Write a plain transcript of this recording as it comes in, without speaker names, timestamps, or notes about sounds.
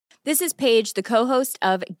This is Paige, the co-host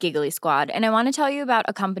of Giggly Squad, and I want to tell you about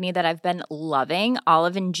a company that I've been loving,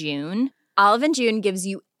 Olive & June. Olive & June gives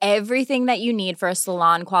you everything that you need for a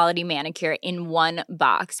salon-quality manicure in one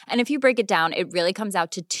box. And if you break it down, it really comes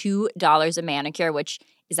out to $2 a manicure, which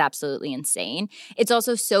is absolutely insane. It's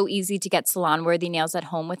also so easy to get salon-worthy nails at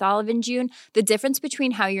home with Olive & June. The difference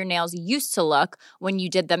between how your nails used to look when you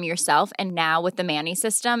did them yourself and now with the Mani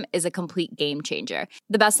system is a complete game changer.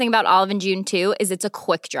 The best thing about Olive & June, too, is it's a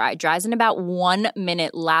quick dry. Dries in about 1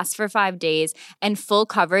 minute, lasts for 5 days, and full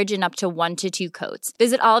coverage in up to 1 to 2 coats.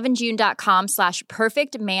 Visit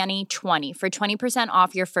oliveandjune.com/perfectmani20 for 20%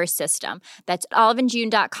 off your first system. That's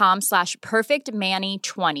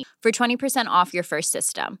oliveandjune.com/perfectmani20 for 20% off your first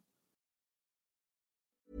system. A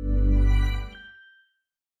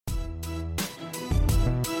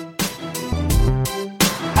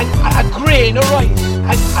grain of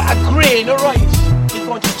rice, a grain of rice is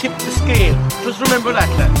going to tip the scale. Just remember that,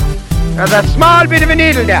 lad. There's a small bit of a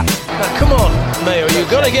needle there. Now, come on, Mayo,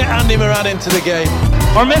 you've got to get Andy Moran into the game.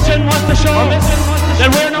 Our mission was to show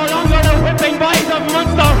that we're no longer the whipping boys of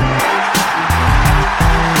Munster.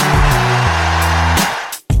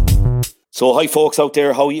 So hi folks out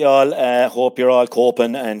there, how are you all? Hope you're all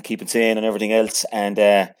coping and keeping sane and everything else. And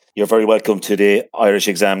you're very welcome to the Irish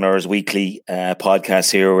Examiner's weekly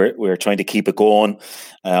podcast here. We're trying to keep it going.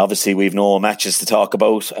 Obviously we've no matches to talk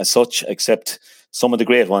about as such, except some of the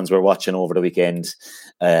great ones we're watching over the weekend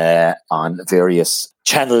on various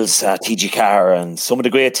channels, TG Car, and some of the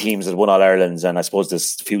great teams that won All Ireland's. And I suppose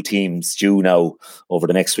there's a few teams due now over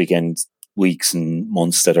the next weeks and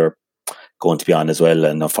months that are going to be on as well,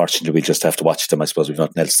 and unfortunately we just have to watch them. I suppose we've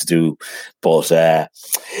nothing else to do. But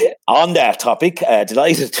on that topic,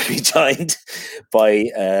 delighted to be joined by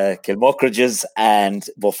Kilmuckridge's and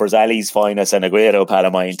Buffers Alley's finest and a great old pal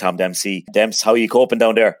of mine, Tom Dempsey. Demps, how are you coping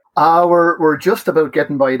down there? We're just about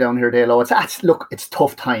getting by down here, Dalo. It's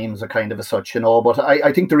tough times, kind of as such, but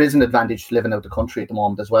I think there is an advantage to living out the country at the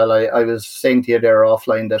moment as well. I was saying to you there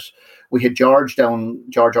offline that we had George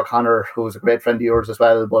O'Connor, who's a great friend of yours as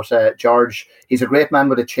well. But George, he's a great man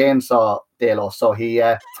with a chainsaw, Dalo. So he...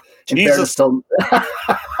 Jesus.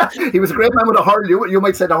 He was a great man with a hurl. You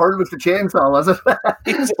might say the hurl was the chainsaw, was it? But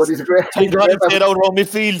he's a great man. Out around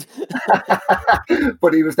midfield.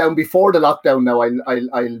 But he was down before the lockdown now,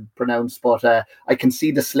 I'll pronounce. But I can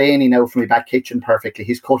see the Slaney now from my back kitchen perfectly.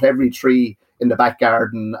 He's cut every tree in the back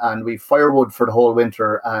garden, and we've firewood for the whole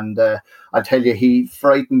winter. And I'll tell you, he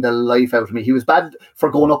frightened the life out of me. He was bad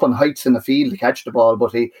for going up on heights in the field to catch the ball,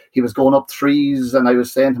 but he was going up trees, and I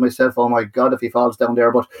was saying to myself, oh my God, if he falls down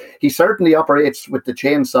there. But he certainly operates with the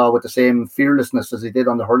chainsaw with the same fearlessness as he did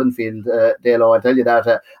on the hurling field, Dalo. I'll tell you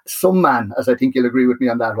that. Some man, as I think you'll agree with me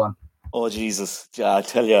on that one. Oh, Jesus. Yeah, I'll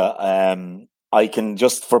tell you, I can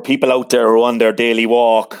just, for people out there who are on their daily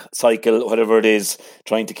walk, cycle, whatever it is,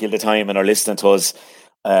 trying to kill the time and are listening to us,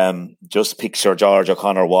 just picture George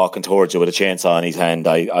O'Connor walking towards you with a chainsaw in his hand.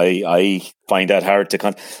 I find that hard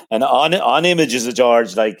to and on images of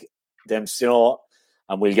George like them,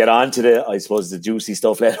 and we'll get on to the juicy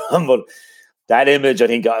stuff later on, but that image, I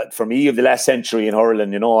think, for me, of the last century in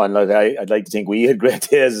hurling, and like I'd like to think we had great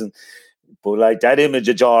days, but like that image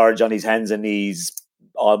of George on his hands and knees,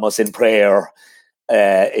 almost in prayer,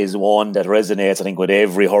 is one that resonates, I think, with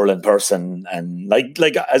every hurling person. And like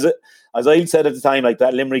as I said at the time, like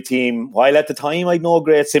that Limerick team, while at the time I'd no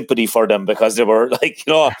great sympathy for them because they were like,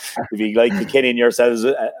 if you like the kidding yourselves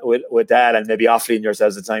with that and maybe offering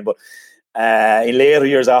yourselves at the time, but in later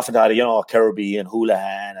years after that, Kirby and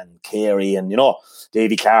Houlihan and Carey and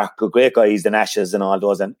Davy Clark, great guys, the Nashes and all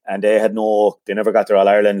those, and they never got their All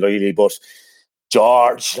Ireland really, but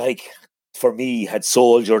George, like, for me, had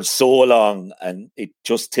soldiered so long, and it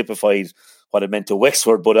just typified what it meant to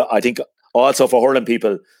Wexford. But I think also for hurling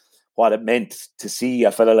people, what it meant to see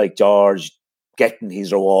a fella like George getting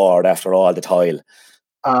his reward after all the toil.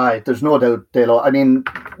 There's no doubt, Dalo. I mean,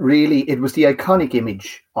 really, it was the iconic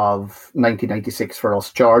image of 1996 for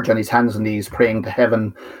us. George on his hands and knees praying to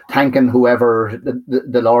heaven, thanking whoever,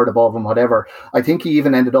 the Lord above him, whatever. I think he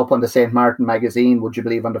even ended up on the St. Martin magazine, would you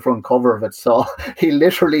believe, on the front cover of it. So he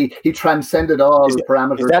transcended all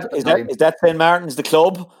parameters. Is that St. Martin's the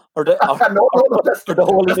club? Or no, that's the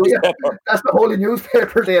Holy Newspaper. That's the Holy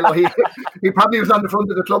Newspaper, Dalo. He probably was on the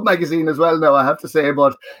front of the club magazine as well now, I have to say.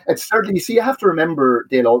 But it's certainly, you have to remember,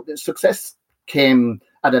 Dalo, success came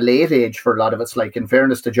at a late age for a lot of us. Like, in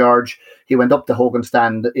fairness to George, he went up to Hogan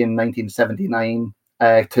Stand in 1979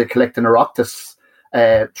 to collect an Oireachtas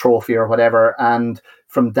trophy or whatever. And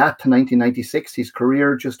from that to 1996, his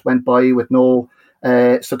career just went by with no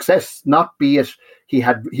success, not be it he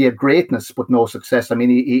had greatness but no success. I mean,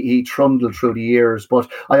 he trundled through the years, but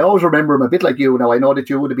I always remember him a bit like you. Now I know that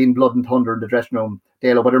you would have been blood and thunder in the dressing room,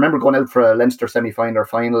 Dalo, but I remember going out for a Leinster semi-final or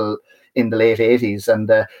final in the late 80s,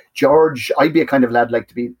 and George, I'd be a kind of lad like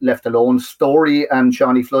to be left alone. Storey and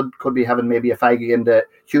Shawnee Flood could be having maybe a faggy in the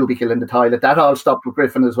cubicle in the toilet. That all stopped with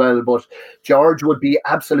Griffin as well, but George would be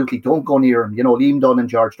absolutely, don't go near him. Liam Dunn and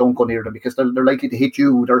George, don't go near them, because they're likely to hit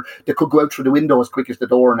you. They could go out through the window as quick as the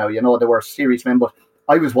door now. They were serious men, but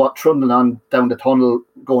I was trundling on down the tunnel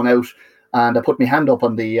going out, and I put my hand up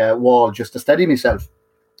on the wall just to steady myself,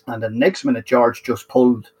 and the next minute George just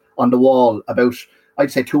pulled on the wall about,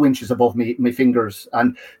 I'd say, 2 inches above my fingers,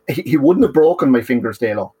 and he wouldn't have broken my fingers,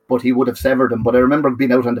 Dalo, but he would have severed them. But I remember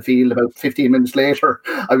being out on the field about 15 minutes later.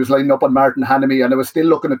 I was lining up on Martin Hannamy, and I was still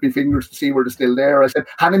looking at my fingers to see were they still there. I said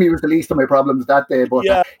Hannamy was the least of my problems that day, but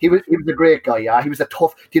he was a great guy. Yeah, he was a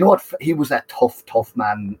tough. Do you know what? He was a tough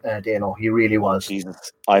man, Dalo. He really was.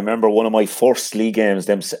 Jesus. I remember one of my first league games.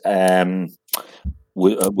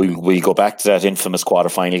 We'll go back to that infamous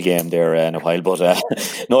quarter-final game there in a while, but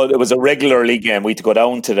no, it was a regular league game. We had to go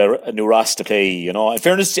down to the New Ross to play, in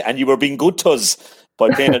fairness, and you were being good to us by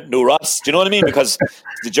playing at New Ross. Do you know what I mean? Because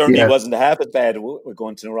the journey wasn't half as bad. We're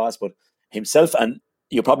going to New Ross, but himself, and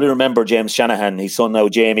you probably remember James Shanahan, his son now,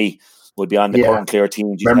 Jamie, would be on the current Clare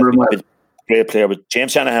team. Remember him well. A great player, but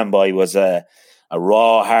James Shanahan, boy, was a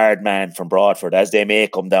raw, hard man from Broadford, as they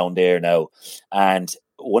make him down there now. And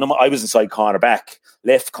I was inside cornerback,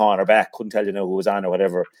 left cornerback, couldn't tell you now who was on or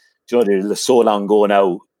whatever. They're so long ago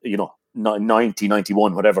now, 90,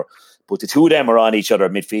 91, whatever. But the two of them are on each other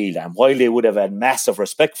midfield, and while they would have had massive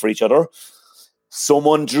respect for each other,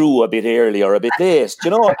 someone drew a bit early or a bit late.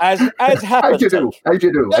 As happened. As you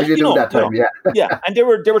do that time, yeah. Yeah, and they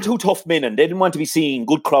were two tough men, and they didn't want to be seen.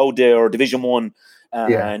 Good crowd there, or Division 1,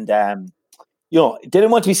 and they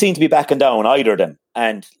didn't want to be seen to be backing down, either of them.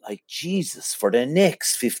 And Jesus, for the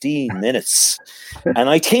next 15 minutes. And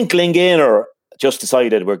I think Glengainer just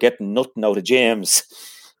decided we're getting nothing out of James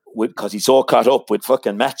because he's so caught up with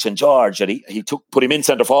fucking Match and George that he put him in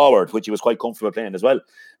centre forward, which he was quite comfortable playing as well.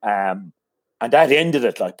 And that ended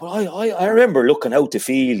it. But I remember looking out the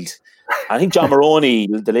field. I think John Maroney,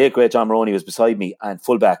 the late great John Maroney, was beside me, and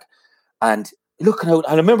fullback. And looking out,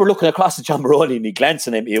 I remember looking across at John Maroney, and he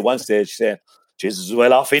glancing at me at one stage saying, Jesus,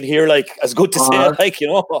 well off in here, as good to say, I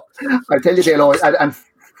tell you, Dalo, and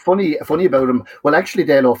funny about him. Well, actually,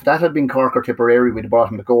 Dalo, if that had been Cork or Tipperary, we'd have brought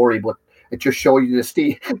him to Gorey, but it just showed you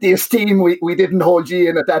the esteem we didn't hold you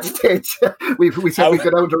in at that stage. we said we'd go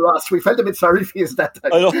down to Ross. We felt a bit sorry for you at that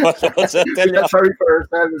time. I know. We felt sorry for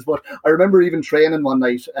ourselves, but I remember even training one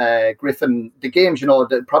night, Griffin, the games,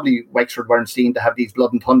 probably Wexford weren't seen to have these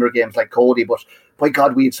blood and thunder games like Cody, but by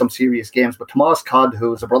God, we had some serious games. But Tomas Codd, who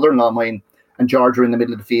was a brother-in-law of mine, and George were in the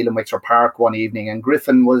middle of the field in Wexford Park one evening, and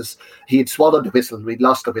Griffin he had swallowed the whistle, we'd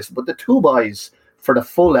lost the whistle, but the two boys for the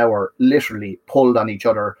full hour literally pulled on each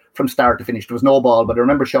other from start to finish. There was no ball, but I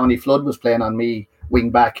remember Shawnee Flood was playing on me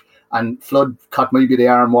wing back, and Flood caught me by the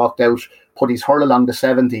arm, walked out, put his hurl along the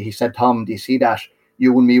 70. He said, Tom, do you see that?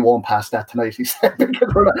 You and me won't pass that tonight, he said,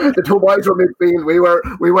 because the two boys were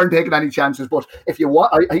midfield. We weren't taking any chances. But if you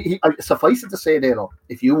want, I suffice it to say, Dalo,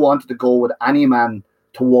 if you wanted to go with any man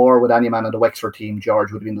to war with any man on the Wexford team,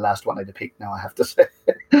 George would have been the last one I'd have picked now, I have to say.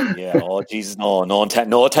 Yeah, oh Jesus,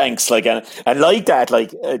 no thanks. And like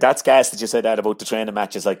that, that's gas that you said that about the training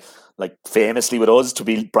matches, like famously with us to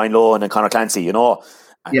be Brian Lohan and Conor Clancy, and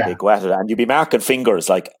they go at it, and you'd be marking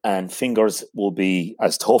fingers, and fingers will be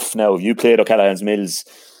as tough now. If you played O'Callaghan's Mills,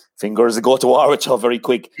 fingers go to war with you very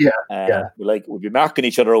quick. We'll be marking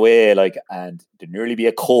each other away, and there'd nearly be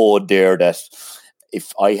a code there that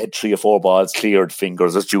if I had 3 or 4 balls cleared,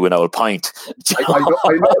 fingers as due an old pint. I know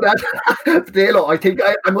that. Dalo, I think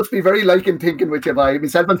I must be very in thinking with you.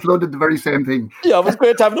 Myself and Flood did the very same thing. Yeah, it was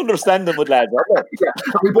great to have an understanding with lads. Yeah,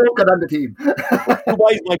 we both got on the team. Two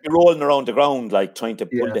boys might be rolling around the ground, trying to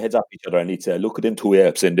pull the heads off each other, and he'd say, look at them 2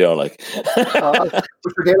 apes in there. But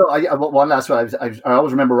for Dalo, one last one, I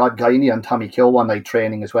always remember Rod Guiney and Tommy Keogh one night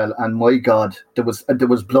training as well, and my God, there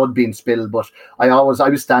was blood being spilled, but I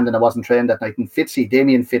was standing, I wasn't trained that night, and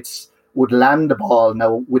Damien Fitz would land the ball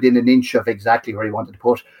now within an inch of exactly where he wanted to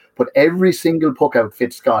put. But every single puck out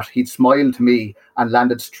Fitz got, he'd smile to me and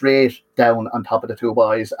landed straight down on top of the 2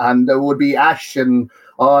 boys. And there would be ash, and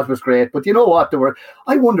it was great. But you know what?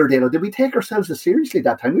 I wonder, Dalo, did we take ourselves as seriously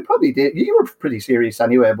that time? We probably did. You were pretty serious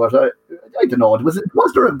anyway, but I don't know. Was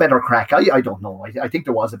there a better crack? I don't know. I think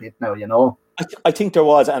there was a bit now, I think there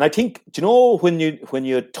was. And I think, when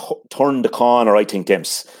you turn the corner, I think,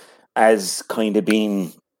 Demps, as kind of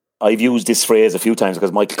being I've used this phrase a few times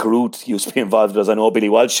because Michael Carruth used to be involved, as I know Billy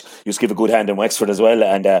Walsh used to give a good hand in Wexford as well,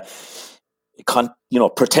 and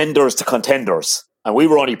pretenders to contenders, and we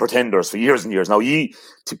were only pretenders for years and years. Now,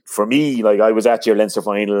 for me, like I was at your Leinster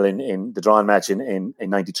final in the drawn match in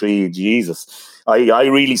 '93. Jesus, I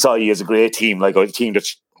really saw you as a great team, like a team that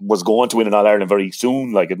was going to win in All Ireland very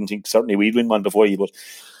soon. Like I didn't think certainly we'd win one before you, but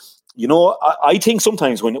I think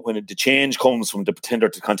sometimes when the change comes from the pretender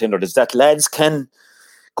to contender, is that lads can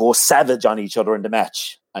go savage on each other in the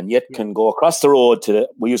match, and yet can go across the road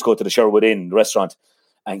we used to go to the Sherwood Inn, the restaurant,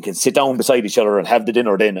 and can sit down beside each other and have the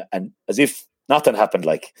dinner then, and as if nothing happened.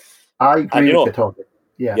 Like I agree with you totally.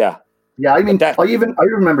 Yeah, I mean, I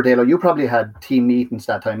remember, Dalo, you probably had team meetings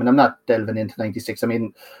that time, and I'm not delving into 96. I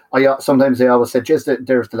mean, sometimes they always said, just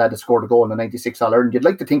there's the lad that scored a goal in the 96 All Ireland. You'd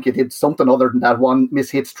like to think you did something other than that one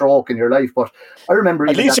mishit stroke in your life, but I remember...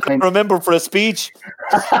 At least you can remember for a speech.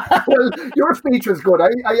 Well, your speech was good.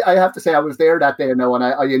 I have to say I was there that day now, and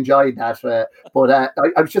I enjoyed that. But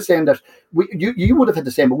I was just saying that you would have had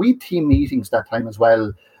the same, but we had team meetings that time as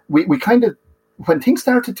well. We kind of... When things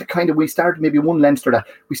started to we started maybe one Leinster that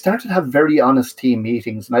we started to have very honest team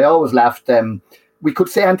meetings, and I always laughed. We could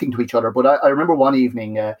say anything to each other, but I remember one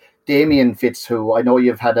evening, Damien Fitz, who I know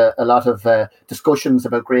you've had a lot of discussions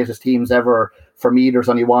about greatest teams ever. For me, there's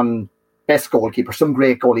only one best goalkeeper. Some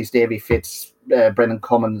great goalies: Davy Fitz, Brendan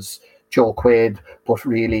Cummins, Joe Quaid, but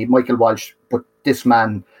really Michael Walsh. But this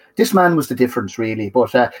man was the difference, really.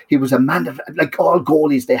 But he was a man that, like all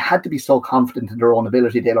goalies, they had to be so confident in their own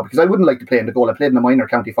ability, Dale, because I wouldn't like to play in the goal. I played in the minor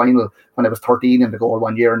county final when I was 13 in the goal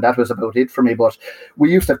one year, and that was about it for me. But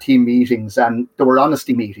we used to have team meetings, and there were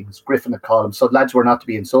honesty meetings, Griffin would call them, so lads were not to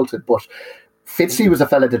be insulted. But Fitzy was a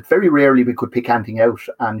fella that very rarely we could pick anything out,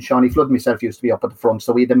 and Shawnee Flood and myself used to be up at the front,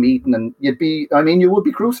 so we had a meeting, and you would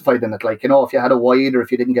be crucified in it, like, if you had a wide or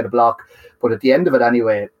if you didn't get a block. But at the end of it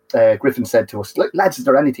anyway, Griffin said to us, lads, is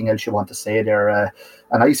there anything else you want to say there?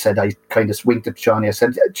 And I said, I kind of winked at Shawnee. I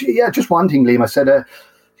said, yeah, just one thing, Liam. I said,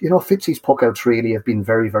 Fitzy's puckouts really have been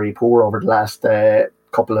very, very poor over the last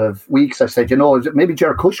couple of weeks. I said, maybe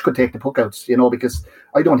Ger Cush could take the puckouts, because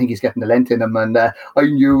I don't think he's getting the length in him. And I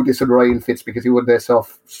knew this would rile Fitz, because he would this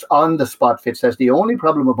off on the spot. Fitz says, the only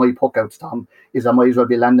problem with my puckouts, Tom, is I might as well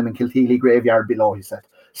be landing in Kilteely graveyard below, he said.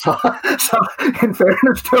 So in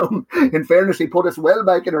fairness to him, he put us well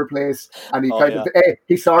back in our place, and he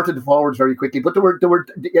sorted the forwards very quickly. But there were,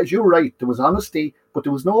 as you were right, there was honesty, but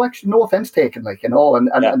there was no offence taken,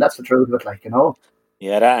 and that's the truth of it,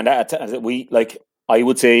 Yeah, we I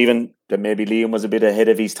would say even that maybe Liam was a bit ahead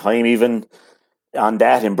of his time, even on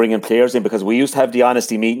that, in bringing players in, because we used to have the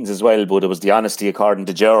honesty meetings as well, but it was the honesty according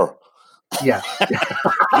to Ger. Yeah,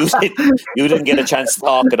 you didn't get a chance to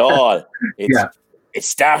talk at all. It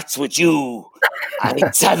starts with you, and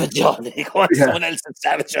it's savage on. He wants someone else to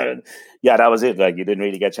savage on. Yeah, that was it. Like, you didn't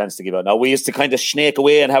really get a chance to give out. Now, we used to kind of snake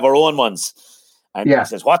away and have our own ones. And he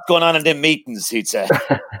says, what's going on in them meetings, he'd say.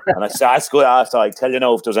 And I said, that's good. So I tell you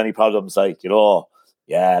now, if there's any problems,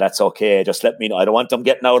 yeah, that's okay. Just let me know. I don't want them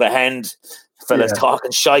getting out of hand. Fellas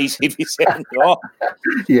talking shite, he'd be saying,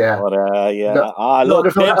 Yeah. But, I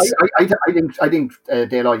think,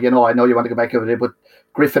 Dale, I know you want to go back over there, but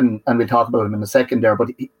Griffin, and we'll talk about him in a second there, but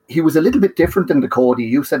he was a little bit different than the Cody.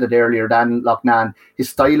 You said it earlier, Dan Loughnane, his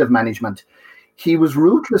style of management. He was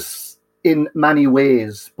ruthless in many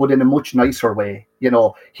ways, but in a much nicer way.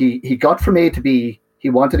 He got from A to B. He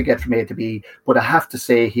wanted to get from A to B, but I have to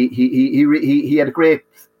say he had a great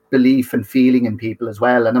belief and feeling in people as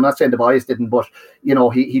well. And I'm not saying the boys didn't, but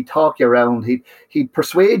he'd talk you around. He'd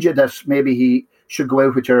persuade you that maybe he should go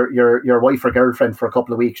out with your wife or girlfriend for a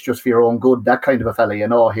couple of weeks just for your own good. That kind of a fella, he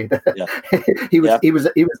was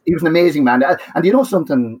an amazing man. And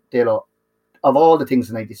something, Dalo, of all the things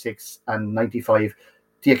in 96 and 95,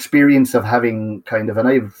 the experience of having and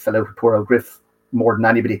I fell out with poor old Griff more than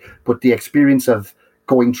anybody, but the experience of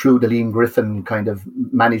going through the Liam Griffin kind of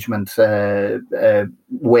management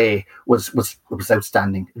way was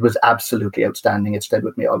outstanding. It was absolutely outstanding. It stayed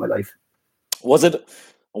with me all my life. Was it?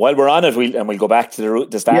 While we're on it, we'll go back to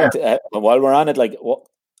the start. Yeah. While we're on it,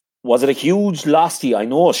 was it a huge loss to you? I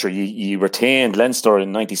know, sure, you retained Leinster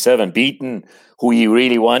in 97, beating who you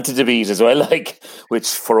really wanted to beat as well, which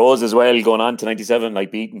for us as well, going on to 97,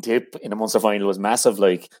 beating Tip in the Munster final was massive.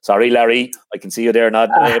 Sorry, Larry, I can see you there not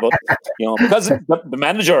but because the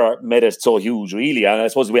manager made it so huge, really, and I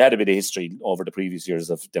suppose we had a bit of history over the previous years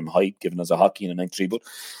of them giving us a hockey in a 93, but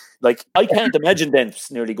I can't imagine them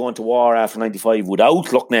nearly going to war after 95 without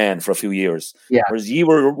Loughnane for a few years. Yeah. Whereas you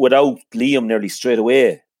were without Liam nearly straight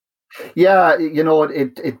away. Yeah,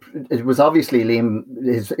 it was obviously Liam.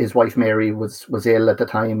 His wife Mary was ill at the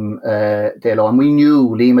time, Dalo, and we knew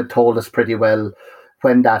Liam had told us pretty well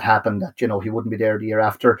when that happened that he wouldn't be there the year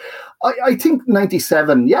after. I think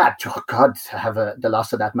 97. Yeah, oh God, to have the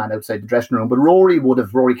loss of that man outside the dressing room. But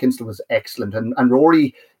Rory Kinsella was excellent, and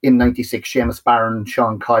Rory in 96, Seamus Barron,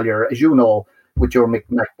 Sean Collier, as you know, with Joe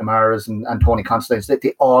McNamara's and Tony Constantine,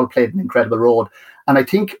 they all played an incredible role. And I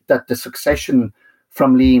think that the succession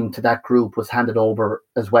from Liam to that group was handed over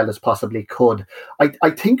as well as possibly could. I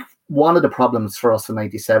think one of the problems for us in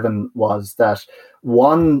 97 was that,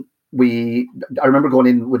 one, I remember going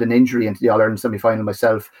in with an injury into the All-Ireland semi-final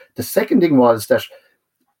myself. The second thing was that,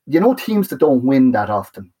 teams that don't win that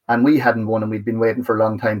often, and we hadn't won and we'd been waiting for a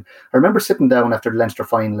long time. I remember sitting down after the Leinster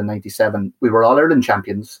final in 97. We were All-Ireland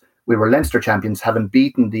champions. We were Leinster champions, having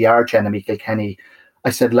beaten the arch enemy Kilkenny.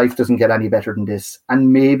 I said, life doesn't get any better than this.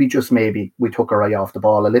 And maybe, just maybe, we took our eye off the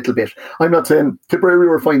ball a little bit. I'm not saying Tipperary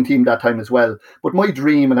were a fine team that time as well. But my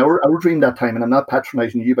dream, and our dream that time, and I'm not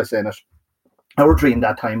patronising you by saying it, our dream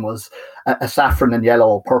that time was a saffron and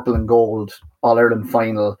yellow, purple and gold All-Ireland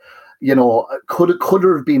final. Could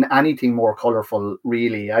there have been anything more colourful,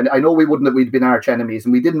 really? I know we'd been arch enemies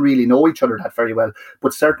and we didn't really know each other that very well,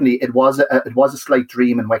 but certainly it was a slight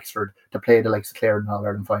dream in Wexford to play the likes of Clare in the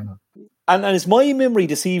All-Ireland final. And is my memory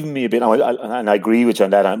deceiving me a bit? And I agree with you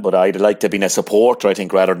on that, but I'd like to have been a supporter, I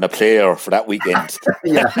think, rather than a player for that weekend.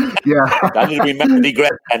 yeah. That would have been Melody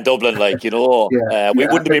Grant and Dublin, we wouldn't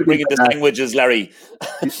have been bringing the sandwiches, Larry.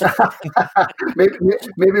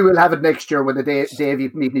 maybe we'll have it next year when Davy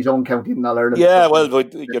meeting his own county in All-Ireland. Yeah, well,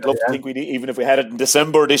 you'd love to think even if we had it in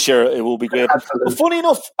December this year, it will be great. But funny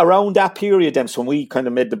enough, around that period, then, when we kind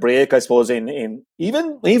of made the break, I suppose, in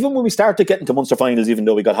even when we started getting to Munster finals, even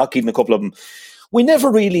though we got hockeyed in a couple of them, we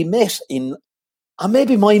never really met in, and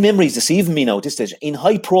maybe my memory's deceiving me now at this stage, in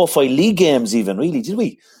high-profile league games even, really, did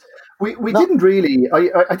we? We didn't really.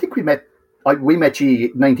 I think we met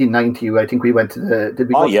you 1990. I think we went to the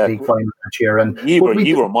league final that year, and you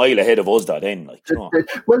were a mile ahead of us that then.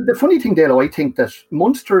 Well, the funny thing, Dalo, I think that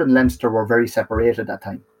Munster and Leinster were very separated at that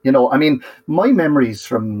time. My memories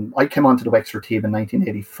from, I came onto the Wexford team in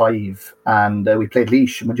 1985, and we played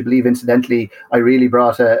Laois. And would you believe, incidentally, I really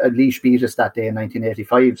brought a Laois beat us that day in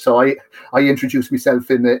 1985. So I introduced myself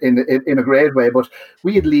in a great way. But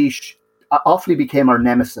we had Laois. Offaly became our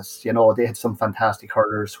nemesis. They had some fantastic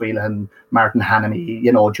hurlers, Sweelahan, Martin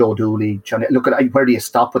Hannamy, Joe Dooley, Johnny. Look at where do you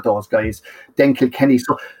stop with those guys? Then Kilkenny.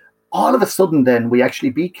 So all of a sudden, then we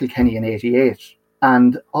actually beat Kilkenny in '88,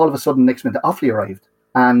 and all of a sudden, next minute, Offaly arrived,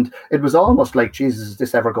 and it was almost like, Jesus, is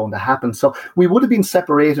this ever going to happen? So we would have been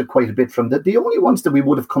separated quite a bit from the only ones that we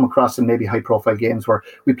would have come across in maybe high-profile games were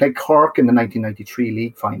we played Cork in the 1993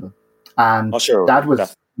 league final, and that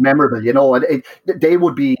was memorable, and they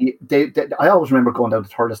would be. I always remember going down to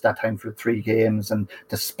Thurles that time for the 3 games and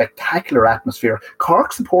the spectacular atmosphere.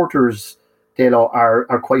 Cork supporters, Dalo, are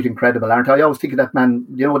quite incredible, aren't I? I always think of that man,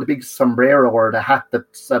 with the big sombrero or the hat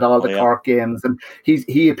that's at all the Cork games, and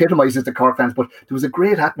he epitomises the Cork fans. But there was a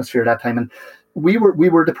great atmosphere that time, and we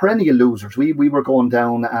were the perennial losers. We were going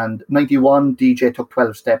down, and 91, DJ took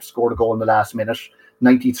 12 steps, scored a goal in the last minute.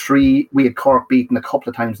 93, we had Cork beaten a couple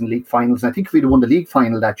of times in league finals. And I think if we'd have won the league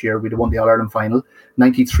final that year, we'd have won the All-Ireland final.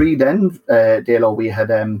 93 then, Dalo, we had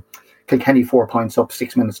Kilkenny 4 points up,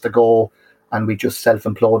 6 minutes to go, and we just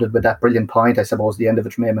self-imploded with that brilliant point, I suppose, the end of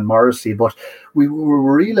it from Eamon Morrissey. But we were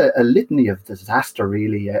really a litany of disaster,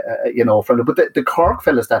 really, But the Cork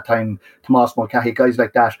fellas that time, Tomás Mulcahy, guys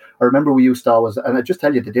like that, I remember we used to always, and I just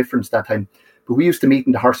tell you the difference that time, but we used to meet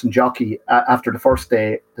in the Horse and Jockey after the first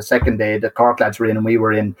day. The second day, the Cork lads were in and we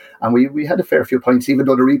were in, and we had a fair few points, even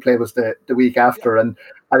though the replay was the week after. And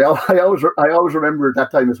I always remember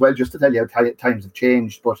that time as well, just to tell you how times have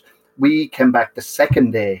changed. But we came back the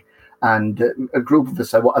second day, and a group of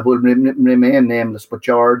us, I will remain nameless, but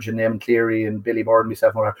George and Eamon Cleary and Billy Byrne and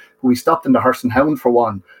myself, we stopped in the Horse and Hound for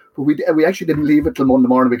one. But we actually didn't leave it till Monday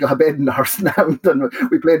morning. We got a bed in the Horse and Hound, and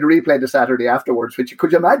we played the replay the Saturday afterwards. Which,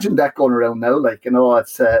 could you imagine that going around now?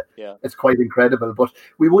 It's quite incredible. But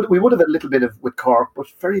we would have a little bit with Cork, but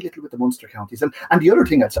very little with the Munster counties. And the other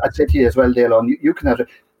thing I'd say to you as well, Dale, you can have.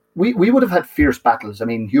 We would have had fierce battles. I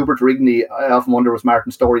mean, Hubert Rigney, I often wonder, was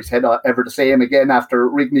Martin Story's head ever the same again after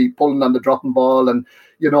Rigney pulling on the dropping ball? And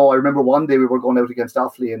I remember one day we were going out against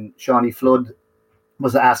Offaly, and Shawnee Flood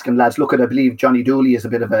was asking lads, look, I believe Johnny Dooley is a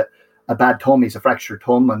bit of a bad thumb. He's a fractured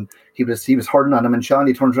thumb, and he was hurting on him. And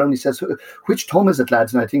Shawnee turns around and he says, which thumb is it,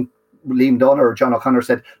 lads? And I think Liam Dunn or John O'Connor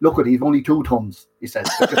said, look, he's only 2 thumbs. He says,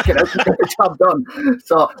 so just get out and get the job done.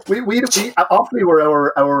 So we Offaly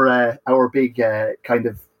were our big kind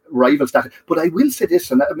of rivals that. But I will say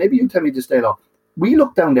this, and maybe you tell me this, Dalo. We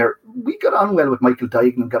looked down there. We got on well with Michael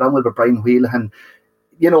Duignan, got on well with Brian Whelan,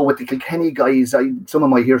 with the Kilkenny guys. Some of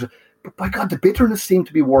my heroes. But by God, the bitterness seemed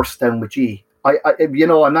to be worse down with G.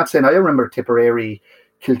 I'm not saying I remember Tipperary,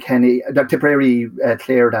 Kilkenny, Tipperary,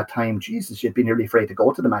 Clare that time. Jesus, you'd be nearly afraid to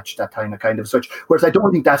go to the match that time, kind of such. Whereas I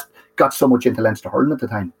don't think that got so much into Leinster hurling at the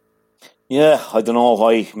time. Yeah, I don't know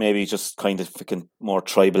why. Maybe just kind of fucking more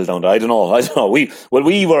tribal down there. I don't know.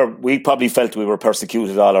 We probably felt we were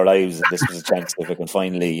persecuted all our lives, and this was a chance to fucking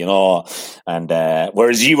finally, And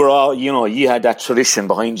whereas you were all, you had that tradition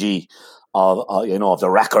behind you of the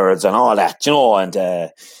records and all that, and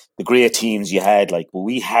the great teams you had.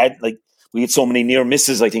 We had so many near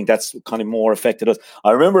misses. I think that's kind of more affected us.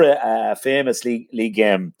 I remember a famous league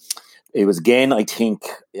game. It was again, I think,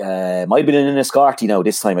 might have been in Enniscorthy now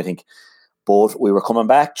this time, I think. But we were coming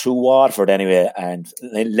back through Waterford anyway, and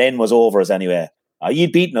Len was over us anyway.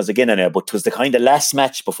 He'd beaten us again anyway, but it was the kind of last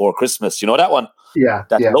match before Christmas. You know that one? Yeah.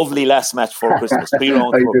 That lovely last match before Christmas, 3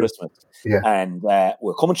 rounds before Christmas. Yeah. And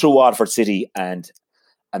we're coming through Waterford City, and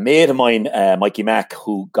a mate of mine, Mikey Mack,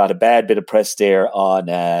 who got a bad bit of press there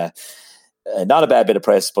on... not a bad bit of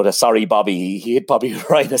press, but a sorry Bobby. He hit Bobby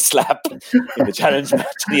Ryan a slap in the challenge match.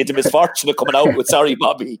 He had the misfortune of coming out with sorry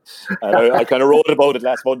Bobby. And I kind of wrote about it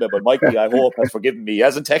last Monday, but Mikey, I hope, has forgiven me. He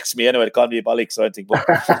hasn't texted me anyway to call me a bollocks or anything. But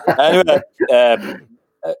anyway,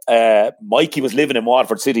 Mikey was living in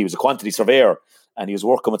Waterford City. He was a quantity surveyor, and he was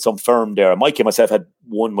working with some firm there. Mikey and myself had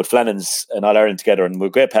won with Flannan's and All Ireland together, and we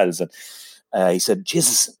were great pals. And he said,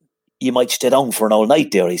 Jesus, you might stay down for an all night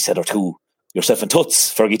there, he said, or two. Yourself and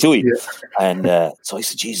Tuts, Fergie Toohey. Yeah. And so I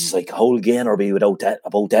said, Jesus, a whole game or be about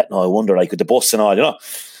that now. I wonder, with the bus and all,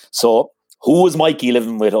 So who was Mikey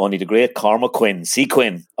living with? Only the great Cormac Quinn, C.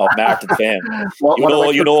 Quinn of Martin fame.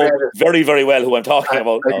 you know very, very well who I'm talking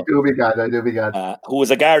about. I do be glad. Who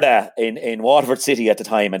was a Garda in Waterford City at the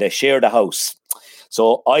time, and they shared a house.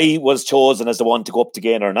 So I was chosen as the one to go up to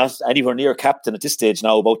Gaynor, not anywhere near captain at this stage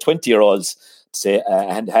now, about 20-year-olds,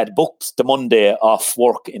 and had booked the Monday off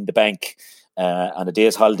work in the bank. On a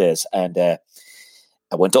day's holidays, and I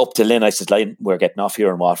went up to Lynn. I said, Lynn, we're getting off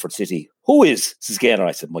here in Waterford City. Who is? This is Gaynor.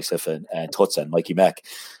 I said, myself and Tuts and Mikey Mack.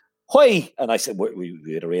 Why? And I said,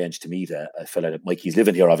 we had arranged to meet a fella that Mikey's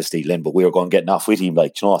living here, obviously, Lynn, but we were going getting off with him,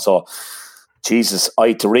 So, Jesus, I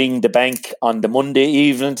had to ring the bank on the Monday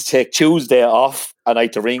evening to take Tuesday off, and I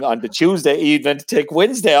had to ring on the Tuesday evening to take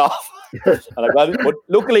Wednesday off. And I got it, but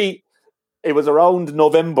luckily, it was around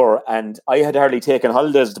November, and I had hardly taken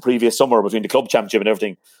holidays the previous summer between the club championship and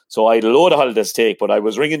everything. So I had a load of holidays to take, but I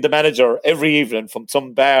was ringing the manager every evening from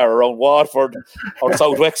some bar around Waterford or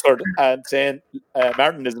South Wexford and saying,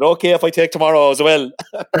 Martin, is it okay if I take tomorrow as well?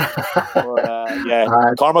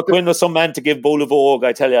 Cormac Quinn was some man to give Bowl of Vogue,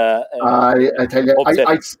 I tell you. I tell you,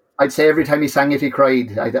 I'd say every time he sang it, he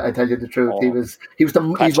cried. I tell you the truth. He's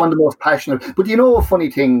one of the most passionate. But a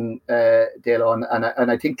funny thing, Dale,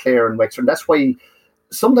 and I think Clare and Wexford. That's why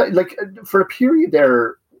sometimes, for a period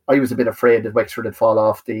there, I was a bit afraid that Wexford would fall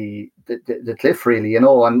off the cliff, really,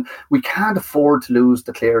 and we can't afford to lose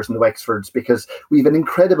the Clares and the Wexfords because we have an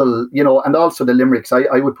incredible, and also the Limericks.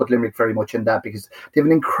 I would put Limerick very much in that because they have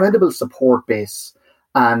an incredible support base.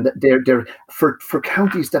 And they're for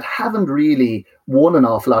counties that haven't really won an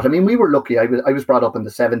awful lot. I mean, we were lucky. I was brought up in the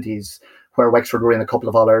 70s where Wexford were in a couple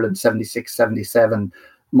of All-Ireland, 76, 77.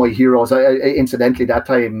 My heroes, incidentally, that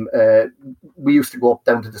time, we used to go up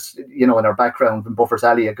down to this, in our background in Buffer's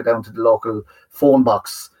Alley, I'd go down to the local phone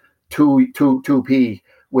box, 2p,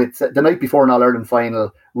 with the night before an All-Ireland final,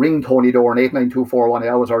 ring Tony Doran, 89241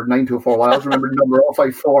 hours or 9241. I always remember the number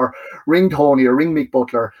 054. Ring Tony or ring Mick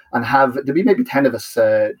Butler and there'd be maybe 10 of us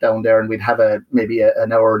down there, and we'd have maybe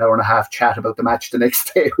an hour and a half chat about the match the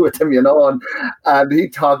next day with him, and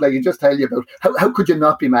he'd talk, he'd just tell you about how could you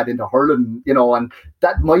not be mad into hurling, and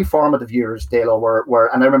that my formative years, Dalo, were,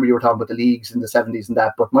 and I remember you were talking about the leagues in the 70s and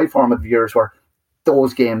that, but my formative years were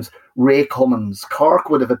those games. Ray Cummins, Cork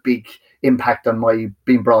would have a big impact on my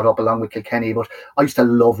being brought up along with Kilkenny, but I used to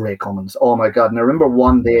love Ray Cummins. Oh my God. And I remember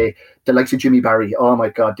one day the likes of Jimmy Barry, oh my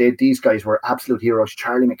God, these guys were absolute heroes.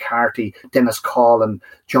 Charlie McCarthy, Dennis Collin,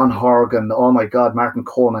 John Horgan, oh my God, Martin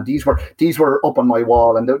Coleman. These were up on my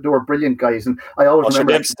wall, and they were brilliant guys. And I always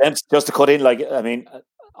remember just to cut in,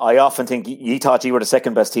 I often think you thought you were the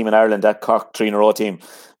second best team in Ireland, that Cork 3-in-a-row team.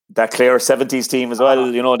 that Clare 70s team as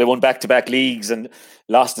well. You know, they won back-to-back leagues and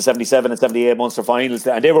lost the 77 and 78 Munster finals,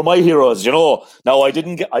 and they were my heroes. You know, now I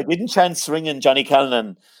didn't chance ringing Johnny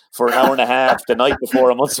Callanan for an hour and a half the night before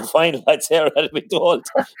a Munster final. I'd say I'd been told,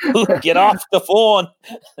 get off the phone.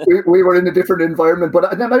 we were in a different environment,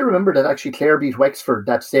 but then I remember that actually Clare beat Wexford,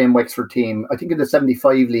 that same Wexford team, I think in the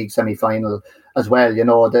 75 league semi-final as well. You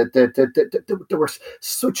know, there were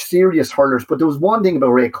such serious hurlers, but there was one thing about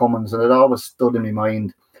Ray Cummins, and it always stood in my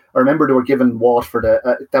mind. I remember they were giving Waterford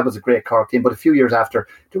that was a great Cork team, but a few years after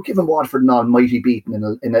they were giving Waterford an almighty beating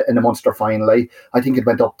in a Munster final. I think it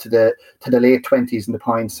went up to the late 20s in the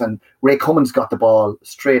points, and Ray Cummins got the ball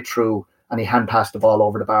straight through and he hand passed the ball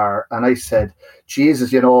over the bar. And I said,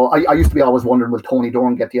 Jesus, you know, I used to be always wondering, will Tony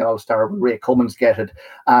Doran get the All-Star? Will Ray Cummins get it?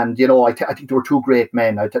 And, you know, I think there were two great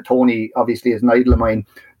men. Tony, obviously, is an idol of mine.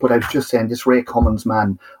 But I was just saying, this Ray Cummins,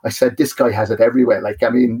 man, I said, this guy has it everywhere. Like, I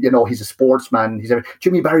mean, you know, he's a sportsman.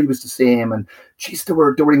 Jimmy Barry was the same. And, geez, they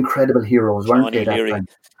were incredible heroes, weren't they, that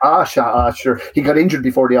time? Sure. He got injured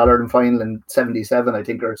before the All-Ireland final in 77, I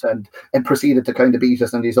think, and proceeded to kind of beat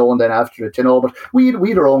us on his own then after it, you know. But we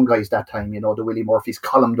had our own guys that time, you know, the Willie Murphys,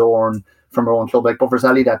 Colm Dorn from our own club, like Buffers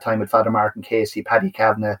Alley that time with Father Martin Casey, Paddy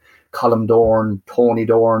Kavanagh, Colm Dorn, Tony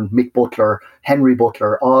Dorn, Mick Butler, Henry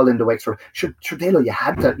Butler, all in the Wexford. Sherdalo, you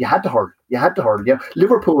had to hurl. Yeah.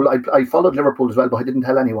 Liverpool, I followed Liverpool as well, but I didn't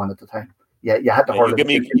tell anyone at the time. Yeah, you had to hurl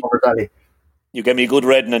in Buffers Alley. You gave me a good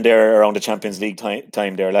reading in there around the Champions League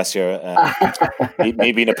time there last year.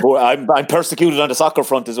 Me being a poor, I'm persecuted on the soccer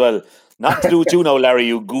front as well. Nothing to do with you now, Larry.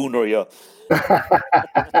 You gooner, you.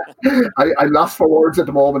 I'm lost for words at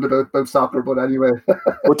the moment about soccer, but anyway.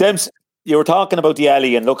 But Dems, you were talking about the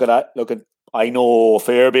alley, and look at I know a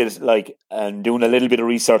fair bit, like, and doing a little bit of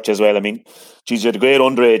research as well. I mean, geez, you had a great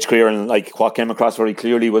underage career, and like what came across very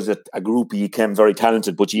clearly was that a groupie, you came very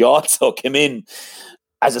talented, but you also came in.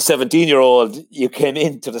 As a 17-year-old, you came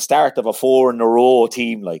into the start of a 4-in-a-row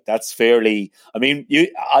team. Like, that's fairly... I mean,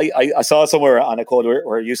 I saw somewhere on a code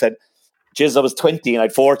where you said, "Jiz, I was 20 and I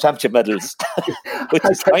had 4 championship medals." Which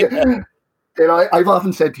is kind of... You know, I've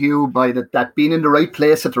often said to you that being in the right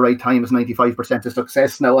place at the right time is 95% of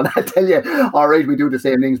success now. And I tell you, all right, we do the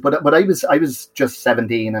same things. But I was just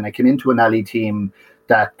 17 and I came into an alley team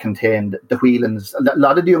that contained the Whelans. A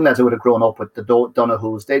lot of the young lads I would have grown up with, the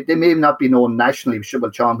Donahues, they may not be known nationally.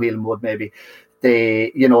 Well, Sean Whelan would maybe.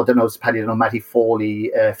 They, you know, Matty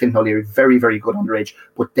Foley, Finn O'Leary, very, very good underage.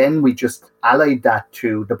 But then we just allied that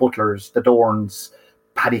to the Butlers, the Dorns,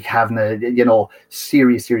 Paddy Kavanagh, you know,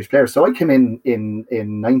 serious players. So I came in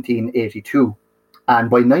 1982, and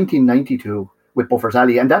by 1992, with Buffers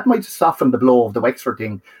Alley, and that might soften the blow of the Wexford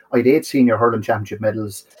thing. I had 8 senior hurling championship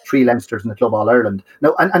medals, 3 Leinsters in the Club All-Ireland.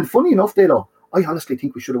 Now, and funny enough, Dalo, I honestly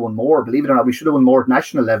think we should have won more. Believe it or not, we should have won more at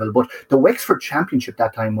national level. But the Wexford Championship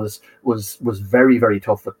that time was very, very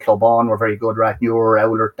tough. With Club On were very good, Rathnewer,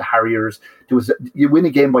 Owlert, the Harriers. You win a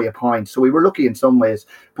game by a point, so we were lucky in some ways.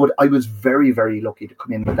 But I was very, very lucky to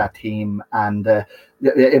come in with that team, and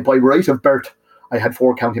by right of birth, I had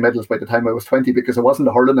 4 county medals by the time I was 20 because it wasn't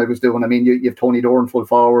the hurling I was doing. I mean, you have Tony Doran full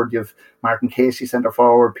forward, you have Martin Casey centre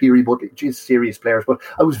forward, Peary Butley, serious players. But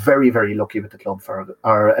I was very, very lucky with the club for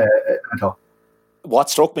our What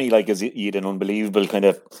struck me, like, is you had an unbelievable kind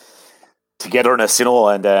of togetherness, you know,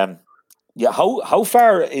 and how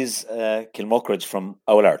far is Kilmuckridge from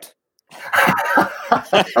Owlart?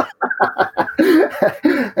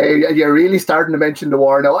 You're really starting to mention the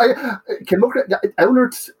war now.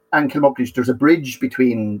 Owlart and Kilmuckridge, there's a bridge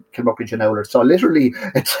between Kilmuckridge and Owlart, so literally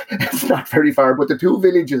it's not very far. But the two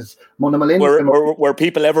villages, Munamalin, were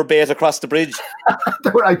people ever bait across the bridge?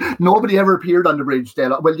 Nobody ever appeared on the bridge.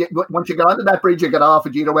 Well, once you got onto that bridge, you got off.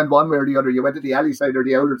 It either went one way or the other. You went to the alley side or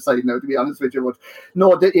the Owlart side. Now, to be honest with you, but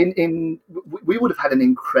no, we would have had an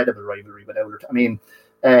incredible rivalry with Owlart. I mean,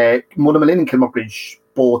 Munamalin and Kilmuckridge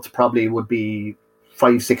both probably would be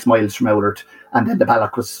 5-6 miles from Owlart, and then the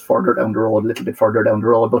Balloch was further down the road, a little bit further down the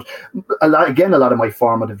road. But a lot of my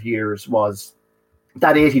formative years was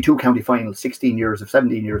that 82 county final, 17 years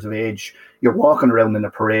of age. You're walking around in a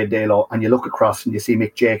parade, Dalo, and you look across and you see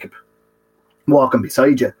Mick Jacob walking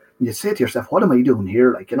beside you, and you say to yourself, what am I doing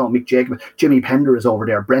here? Like, you know, Mick Jacob, Jimmy Pender is over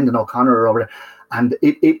there, Brendan O'Connor are over there, and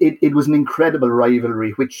it was an incredible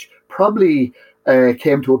rivalry, which probably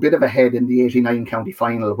came to a bit of a head in the 89 county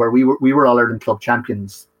final, where we were All-Ireland club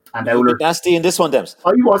champions. And Owlart, nasty in this one, Dems.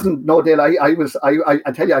 I wasn't. No, Dale. I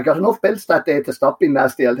tell you, I got enough belts that day to stop being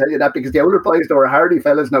nasty. I'll tell you that, because the Owlart boys, they were hardy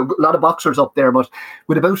fellas. Now, a lot of boxers up there, but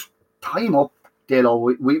with about time up, Dale,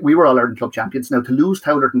 we were All-Ireland club champions. Now, to lose to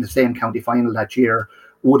Owlart in the same county final that year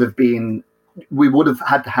would have been, we would have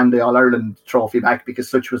had to hand the All-Ireland trophy back, because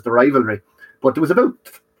such was the rivalry. But there was about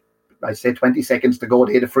I say 20 seconds to go.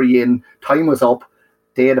 They had a free in. Time was up.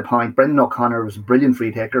 They had a point. Brendan O'Connor was a brilliant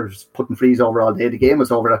free taker, was putting frees over all day. The game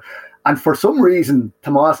was over. And for some reason,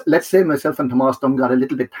 Tomas, let's say myself and Tomas Dunn got a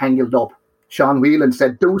little bit tangled up. Sean Whelan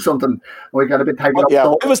said, do something. We got a bit tangled up. Yeah,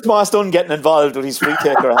 so, it was Tomas Dunn getting involved with his free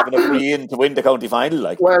taker having a free in to win the county final.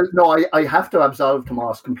 Like, well, no, I have to absolve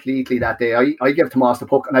Tomas completely that day. I gave Tomas the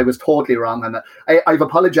puck and I was totally wrong. And I've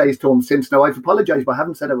apologised to him since. Now, I've apologised, but I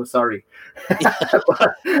haven't said I was sorry.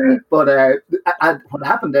 but what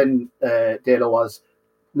happened then, Dalo, was,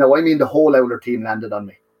 now, I mean, the whole Owler team landed on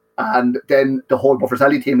me. And then the whole Buffers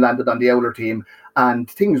Alley team landed on the Owler team. And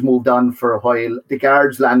things moved on for a while. The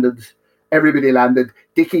guards landed. Everybody landed.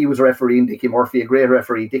 Dickie was refereeing, Dickie Murphy, a great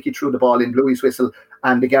referee. Dickie threw the ball in, blew his whistle,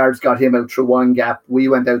 and the guards got him out through one gap. We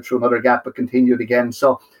went out through another gap, but continued again.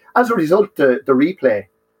 So as a result, the replay,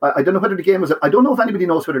 I don't know whether the game was, I don't know if anybody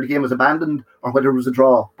knows whether the game was abandoned or whether it was a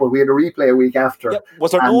draw, but we had a replay a week after. yeah,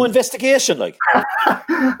 was there no investigation? Like,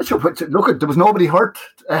 look, there was nobody hurt.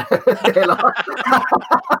 There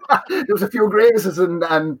was a few grazes but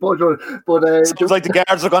sounds like the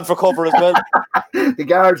guards are gone for cover as well. The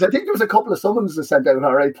guards, I think there was a couple of summonses sent out,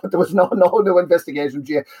 all right, but there was no investigation.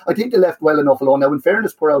 I think they left well enough alone. Now, in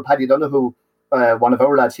fairness, poor old Paddy Donoghue, one of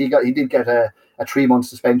our lads, he did get a 3-month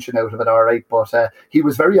suspension out of it, all right, but he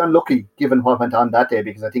was very unlucky given what went on that day,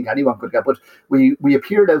 because I think anyone could get. But we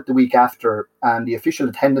appeared out the week after, and the official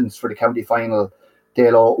attendance for the county final,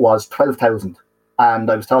 Dalo, was 12,000. And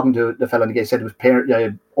I was talking to the fellow, and he said it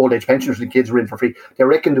was old age pensioners and kids were in for free. They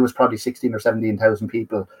reckoned there was probably 16 or 17,000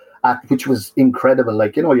 people, which was incredible.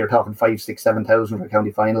 Like, you know, you're talking 5, 6, 7,000 for a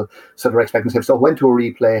county final, so they're expecting to. So went to a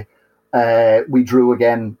replay. We drew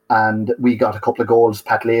again, and we got a couple of goals.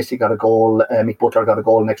 Pat Lacey got a goal, Mick Butler got a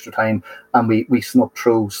goal in extra time, and we snuck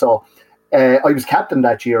through. So I was captain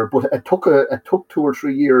that year, but it took 2 or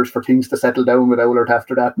 3 years for things to settle down with Owlert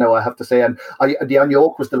after that. Now, I have to say, and the On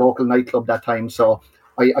Yoke was the local nightclub that time, so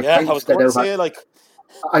I was going to say, like,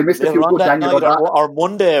 I missed a few good Daniel or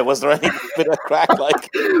Monday. Was there any bit of crack? Like,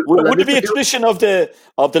 would it be a tradition of the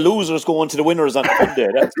losers going to the winners on Monday?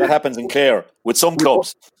 That happens in Clare with some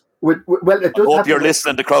clubs. Well, it does. I hope you're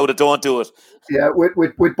listening, the crowd that don't do it. Yeah,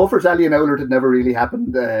 with Buffers Alley and Owlert, it never really happened.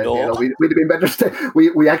 No. You know, we'd have been better.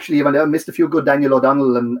 We actually even missed a few good Daniel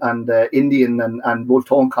O'Donnell and Indian and Wolf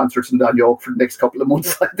Tone concerts in Don York for the next couple of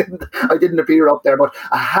months. I didn't appear up there, but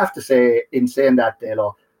I have to say, in saying that,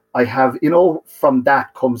 Dalo, I have, you know, from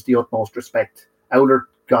that comes the utmost respect. Owlert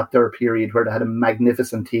got their period where they had a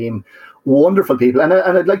magnificent team, wonderful people, and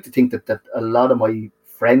I'd like to think that a lot of my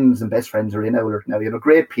friends and best friends are in Owlert now. You know,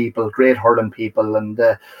 great people, great hurling people, and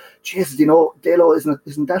Jesus, you know, Dalo,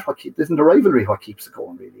 isn't the rivalry what keeps it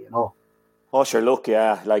going, really? You know. Oh, sure. Look,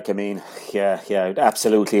 yeah, like, I mean, yeah,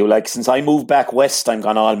 absolutely. Like, since I moved back west, I'm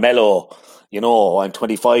gone all mellow. You know, I'm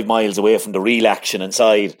 25 miles away from the real action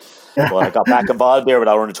inside. But I got back involved there with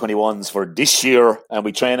our under-21s for this year, and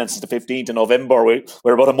we training since the 15th of November.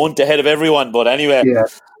 We're about a month ahead of everyone, but anyway. Yeah.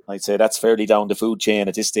 I'd say that's fairly down the food chain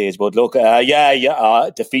at this stage. But look,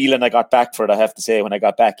 the feeling I got back for it, I have to say, when I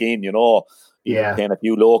got back in, you know, playing a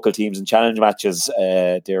few local teams and challenge matches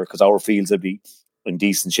there, because our fields would be in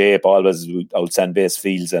decent shape, always old sand-based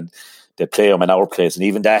fields, and they play them in our place. And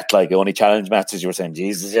even that, like, only challenge matches, you were saying,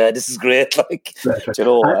 Jesus, yeah, this is great. Like, you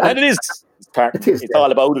know, and it is. It's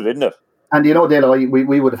all about it, isn't it? And you know, Dale,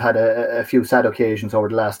 we would have had a few sad occasions over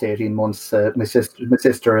the last 18 months. My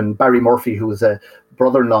sister and Barry Murphy, who was a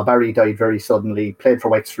brother-in-law, Barry died very suddenly, played for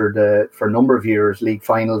Wexford for a number of years, league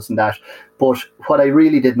finals and that. But what I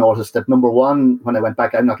really did notice, that number one, when I went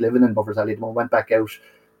back, I'm not living in Buffers Alley, when I went back out,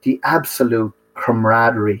 the absolute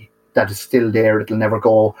camaraderie that is still there, it'll never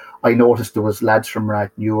go. I noticed there was lads from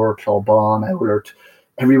Rathnewer, Clawbawn, Owlert.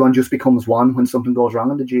 Everyone just becomes one when something goes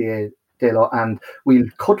wrong in the GA. And we'll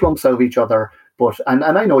cut lumps out of each other, and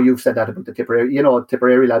I know you've said that about the Tipperary, you know,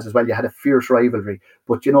 Tipperary lads as well. You had a fierce rivalry,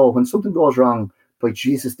 but you know, when something goes wrong, by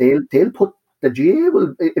Jesus, they'll put the GA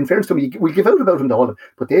will. In fairness to me, we'll give out about them the whole,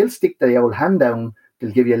 but they'll stick the old hand down.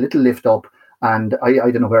 They'll give you a little lift up, and I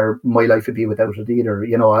don't know where my life would be without it either.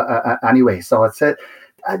 You know, anyway. So it's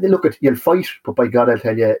look at, you'll fight, but by God, I'll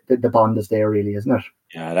tell you, the bond is there, really, isn't it?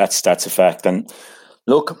 Yeah, that's a fact. And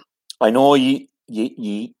look, I know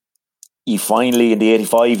you finally, in the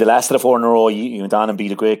 85, the last of the 4 in a row, you went on and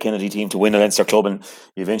beat a great Kennedy team to win a Leinster club, and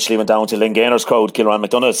you eventually went down to Lingainer's crowd, Kilran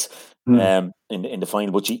McDonough's, in the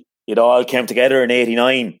final. But it all came together in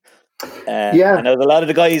 89. And a lot of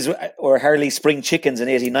the guys were hardly spring chickens in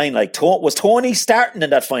 89. Like, was Tony starting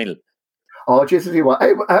in that final? Oh, Jesus, he was.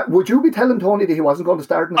 Would you be telling Tony that he wasn't going to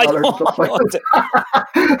start in the All-Ireland Club final?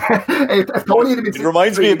 It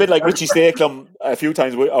reminds me a bit like Richie Stacklum a few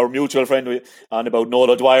times, our mutual friend, on about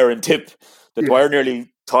Nola Dwyer and Tip. That Dwyer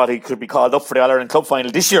nearly thought he could be called up for the All-Ireland Club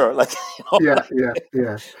final this year. Like, yeah.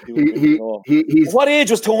 He's what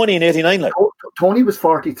age was Tony in '89? Like, Tony was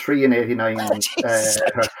 43 in '89, and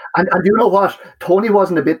you know what? Tony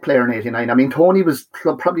wasn't a bit player in '89. I mean, Tony was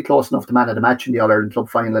probably close enough to man of the match in the All-Ireland Club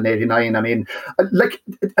final in '89. I mean, like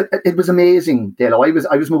it was amazing, Dalo.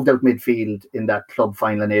 I was moved out midfield in that club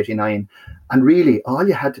final in '89, and really all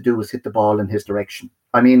you had to do was hit the ball in his direction.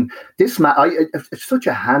 I mean, this man, it's such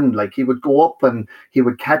a hand. Like, he would go up and he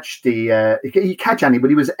would catch he'd catch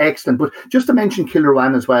anybody. He was excellent. But just to mention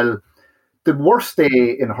Kilruane as well, the worst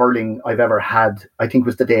day in hurling I've ever had, I think,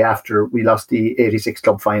 was the day after we lost the '86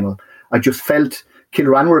 club final. I just felt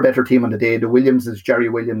Kilruane were a better team on the day. The Jerry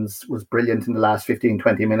Williams was brilliant in the last 15,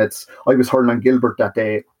 20 minutes. I was hurling on Gilbert that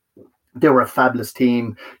day. They were a fabulous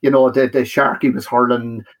team. You know, the Sharky was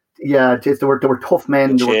hurling. Yeah, they were tough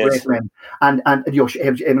men. They were great men, and you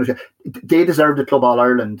know, they deserved the Club All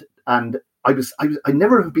Ireland. And I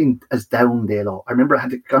never have been as down, Dalo. I remember I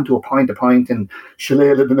had gone to a point in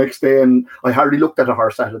Shillelagh the next day, and I hardly looked at a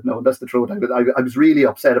horse at it. No, that's the truth. I was really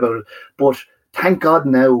upset about it. But thank God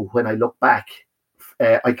now, when I look back,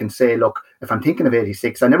 I can say, look, if I'm thinking of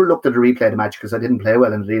 '86, I never looked at a replay of the match because I didn't play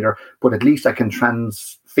well in it either. But at least I can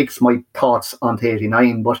fix my thoughts onto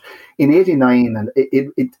 '89. But in '89, and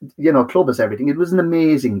it you know, club is everything. It was an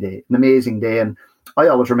amazing day, and I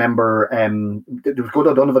always remember there was good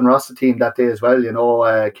O'Donovan Ross team that day as well. You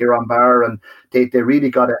know, Kieran Barr, and they really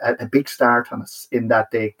got a big start on us in that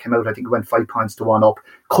they came out. I think it went 5 points to 1 up.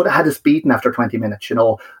 Could have had us beaten after 20 minutes. You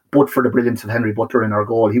know, but for the brilliance of Henry Butler in our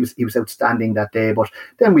goal, he was outstanding that day. But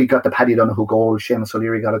then we got the Paddy Donoghue goal. Seamus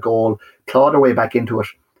O'Leary got a goal, clawed our way back into it.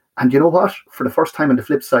 And you know what? For the first time on the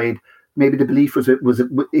flip side, maybe the belief was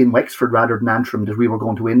in Wexford rather than Antrim that we were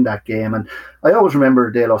going to win that game. And I always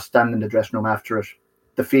remember Dalo standing in the dressing room after it.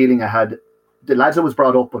 The feeling I had, the lads I was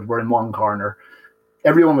brought up with were in one corner.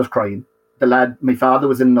 Everyone was crying. My father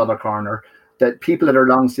was in another corner. The people that are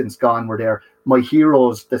long since gone were there. My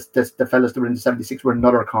heroes, the fellas that were in the 76 were in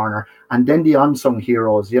another corner. And then the unsung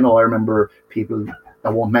heroes, you know, I remember people I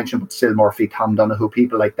won't mention, but Sil Murphy, Tom Donoghue,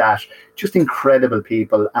 people like that, just incredible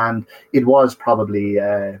people. And it was probably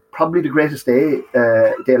the greatest day,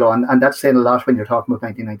 Dalo, and that's saying a lot when you're talking about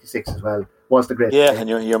 1996 as well. Was the greatest day. And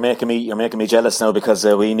you're making me jealous now because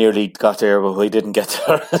we nearly got there, but we didn't get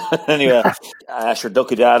there. Anyway, sure,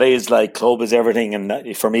 Ducky, that is like club is everything,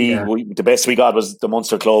 and for me, the best we got was the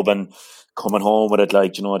Munster club, and coming home with it,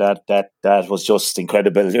 like, you know, that was just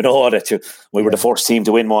incredible. You know, that we were the first team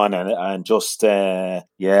to win one, and just like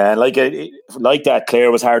that,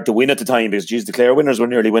 Clare was hard to win at the time because, geez, the Clare winners were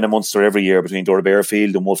nearly winning Munster every year between Dora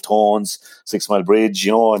Bearfield and Wolf Tones, 6 Mile Bridge,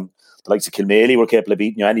 you know, and the likes of Kilmaley were capable of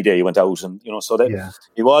beating you any day you went out, and you know, so that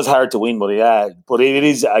it was hard to win, but it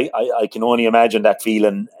is. I can only imagine that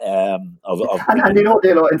feeling and you know,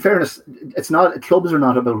 Dalo, in fairness, it's not, clubs are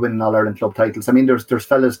not about winning All Ireland club titles. I mean, there's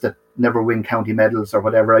fellas that never win county medals or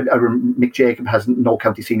whatever. Mick Jacob has no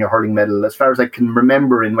county senior hurling medal, as far as I can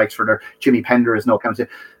remember in Wexford, or Jimmy Pender has no county.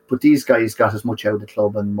 But these guys got as much out of the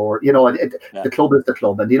club and more. You know, the club is the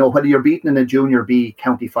club. And, you know, whether you're beaten in a Junior B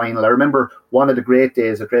county final, I remember one of the great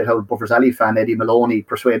days, a great old Buffers Alley fan, Eddie Maloney,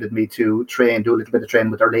 persuaded me to do a little bit of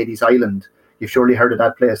training with Our Ladies Island. You've surely heard of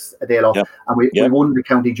that place, Adelo. Yep. And we won the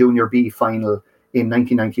county Junior B final in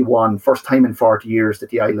 1991. First time in 40 years that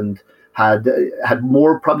the island had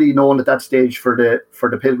more, probably known at that stage for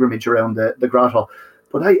the pilgrimage around the grotto.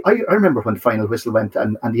 But I remember when the final whistle went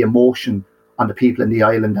and the emotion on the people in the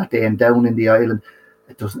island that day and down in the island.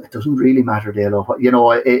 It doesn't really matter, Dalo. You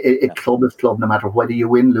know, club is club, no matter whether you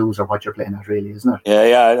win, lose, or what you're playing at, really, isn't it?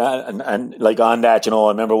 Yeah, and like on that, you know,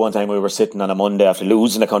 I remember one time we were sitting on a Monday after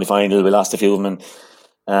losing the county final. We lost a few of them,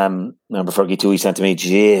 and remember Fergie too. He said to me,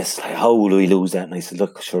 "Jeez, like, how will we lose that?" And I said,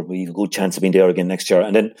 "Look, sure, we have a good chance of being there again next year."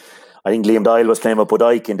 And then I think Liam Doyle was playing with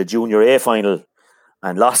Budyke in the Junior A final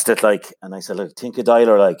and lost it. Like, and I said, "Look, think of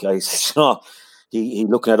Dyler." Like, I said, you know, He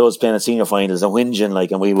looking at us playing at senior finals and whinging,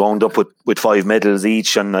 like, and we wound up with 5 medals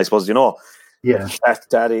each, and I suppose, you know,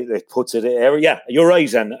 that it puts it there. Yeah, you're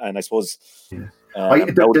right, and I suppose now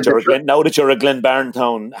that you're a Glen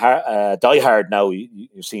Barntown diehard, now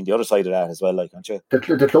you've seen the other side of that as well, like, aren't you?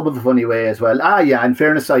 The club of a funny way as well. In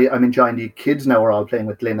fairness, I'm enjoying the kids now are all playing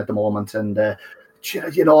with Glen at the moment, and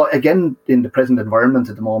you know, again in the present environment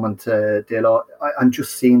at the moment, Dalo, I'm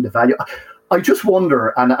just seeing the value. I just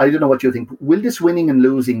wonder, and I don't know what you think, will this winning and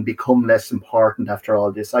losing become less important after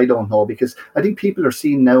all this? I don't know, because I think people are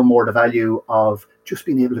seeing now more the value of just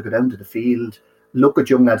being able to go down to the field, look at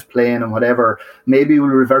young lads playing and whatever. Maybe we'll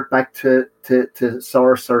revert back to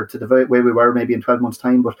source or to the way we were maybe in 12 months'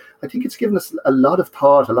 time. But I think it's given us a lot of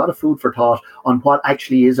thought, a lot of food for thought on what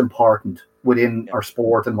actually is important within our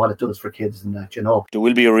sport and what it does for kids and that, There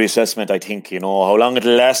will be a reassessment, I think, how long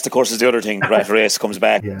it'll last, of course, is the other thing. The rat race comes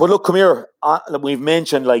back. Yeah. But look, come here. We've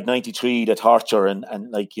mentioned like 93, the torture and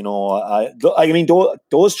like, I mean,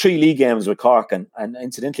 those 3 league games with Cork and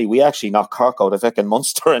incidentally, we actually knocked Cork out of fucking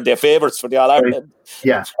Munster and their favourites for the All-Ireland.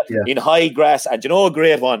 Yeah. In high grass. And a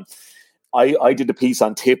great one. I did a piece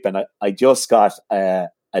on Tip and I just got a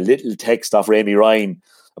little text off Rémi Ryan,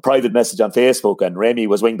 a private message on Facebook, and Rémi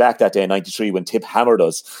was wing back that day in 93 when Tip hammered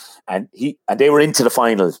us, and they were into the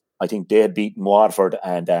final. I think they had beaten Waterford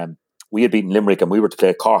and we had beaten Limerick, and we were to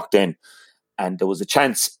play Cork then, and there was a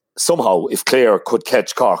chance somehow if Clare could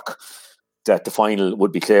catch Cork that the final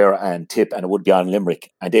would be Clare and Tip and it would be on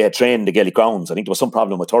Limerick, and they had trained the Gaelic grounds. I think there was some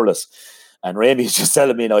problem with Thurles, and Rémi's just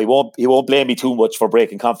telling me, he won't blame me too much for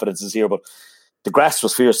breaking confidences here, but the grass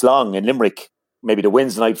was fierce long in Limerick, maybe the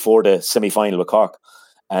Wednesday night before the semi-final with Cork.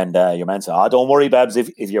 And your man said, don't worry, Babs, if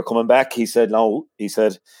you're coming back. He said, no. He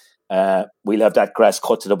said, we'll have that grass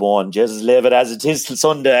cut to the bone. Jesus, leave it as it is till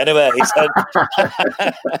Sunday. Anyway, he said.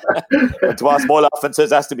 Tomas Moloff and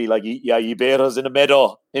says, has to be like, you beat us in the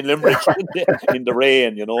meadow in Limerick in the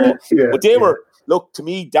rain, Yeah, but they were, look, to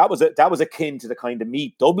me, that was akin to the kind of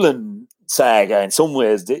Meet Dublin saga in some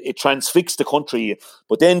ways. It transfixed the country,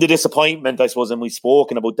 but then the disappointment, I suppose, and we've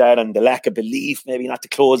spoken about that, and the lack of belief, maybe not to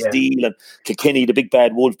close the deal, and Kilkenny, the big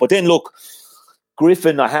bad wolf. But then look,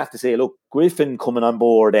 Griffin, I have to say, Griffin coming on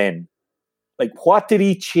board then, like, what did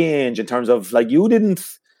he change in terms of, like, you didn't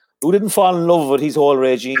fall in love with his whole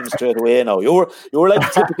regime straight away now. You were like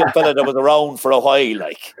the typical fella that was around for a while,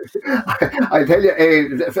 like. I tell you,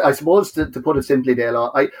 I suppose to put it simply,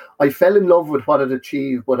 Dale, I fell in love with what it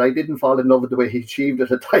achieved, but I didn't fall in love with the way he achieved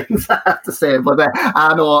it at times, I have to say. But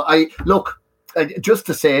just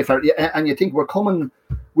to say, and you think we're coming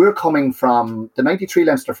from the 93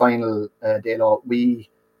 Leinster final, Dale.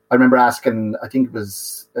 I remember asking, I think it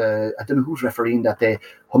was, I don't know who's refereeing that day,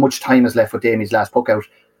 how much time is left with Damie's last puck out.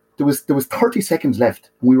 There was 30 seconds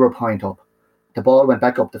left and we were a point up. The ball went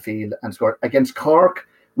back up the field and scored. Against Cork,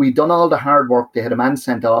 we'd done all the hard work. They had a man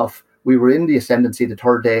sent off. We were in the ascendancy the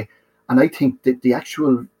third day. And I think that the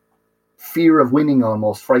actual fear of winning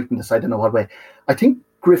almost frightened us. I don't know what way. I think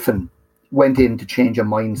Griffin went in to change a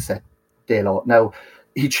mindset, Dalo. Now,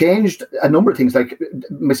 he changed a number of things. Like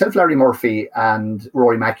myself, Larry Murphy and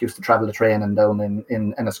Rory Mack used to travel the train and down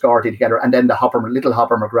in Escarty together. And then little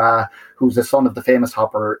Hopper McGrath, who's the son of the famous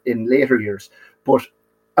Hopper in later years. But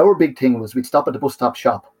our big thing was we'd stop at the bus stop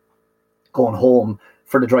shop going home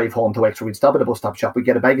for the drive home to Wexford. We'd stop at the bus stop shop. We'd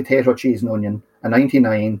get a bag of potato, cheese and onion, a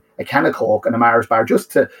 99, a can of Coke and a Mars bar. It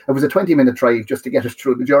was a 20-minute drive just to get us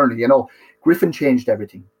through the journey. Griffin changed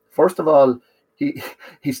everything. First of all,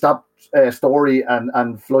 he stopped Story and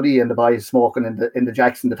Floody and the boys smoking in the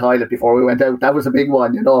Jackson, the toilet before we went out. That was a big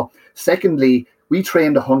one, Secondly, we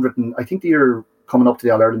trained 100 and I think the year coming up to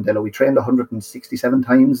the All-Ireland, we trained 167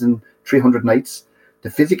 times in 300 nights. The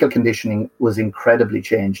physical conditioning was incredibly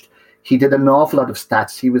changed. He did an awful lot of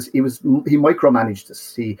stats. He micromanaged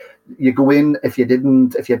us. You go in, if you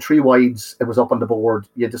had 3 wides, it was up on the board.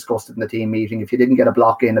 You discussed it in the team meeting. If you didn't get a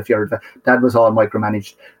block in, that was all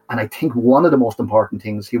micromanaged. And I think one of the most important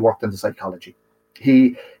things, he worked on the psychology.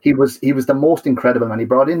 He was the most incredible man. He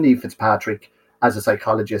brought in Niamh Fitzpatrick as a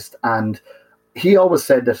psychologist, and he always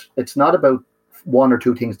said that it's not about 1 or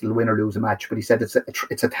 2 things to win or lose a match, but he said it's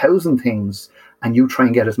 1,000 things, and you try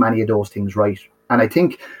and get as many of those things right. And I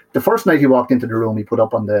think the first night he walked into the room, he put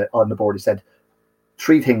up on the board, he said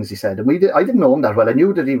 3 things. He said, and I didn't know him that well. I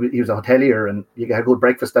knew that he was a hotelier, and you had a good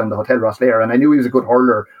breakfast down the Hotel Rosslare, and I knew he was a good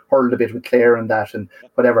hurler, hurled a bit with Clare and that and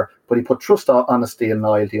whatever. But he put trust, honesty, and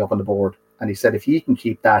loyalty up on the board, and he said if he can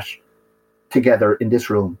keep that together in this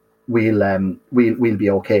room, we'll be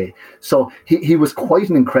okay. So he was quite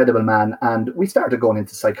an incredible man, and we started going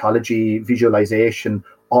into psychology, visualization,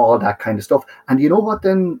 all that kind of stuff. And you know what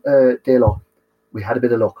then, Dalo? We had a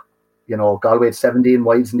bit of luck. Galway had 17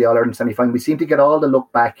 wides in the All-Ireland semi-final. We seemed to get all the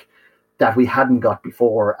luck back that we hadn't got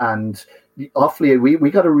before. And awfully,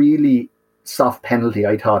 we got a really soft penalty,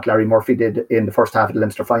 I thought Larry Murphy did in the first half of the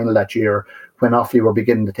Leinster final that year when Offaly were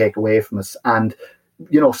beginning to take away from us. And,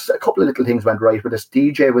 a couple of little things went right with us.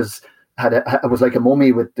 DJ was like a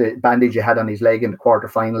mummy with the bandage he had on his leg in the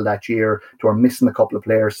quarter-final that year. They were missing a couple of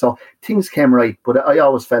players. So things came right. But I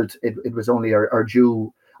always felt it was only our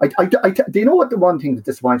due. Do you know what the one thing that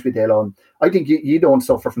disappoints me, Dale? I think you don't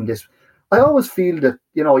suffer from this. I always feel that,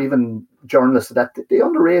 even journalists, that they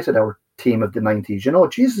underrated our team of the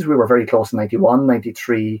 90s. Jesus, we were very close in 91,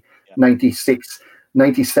 93, 96,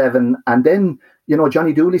 97. And then,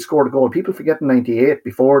 Johnny Dooley scored a goal. People forget in 98,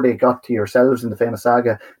 before they got to yourselves in the famous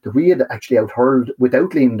saga, that we had actually out-hurled,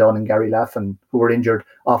 without Liam Dunn and Gary Laffin, who were injured,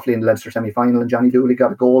 Offaly in the Leinster semi-final, and Johnny Dooley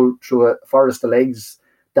got a goal through a forest of legs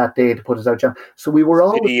that day to put us out. So we were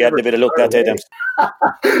always... He had a bit of luck that day, then.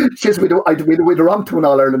 Jeez, we'd have run to an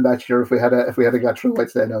All-Ireland that year if we had got through,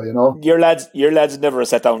 I'd say now, Your lads never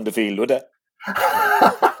sat down the field, would they?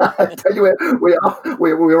 I tell you,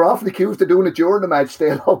 we were often accused of doing it during the match,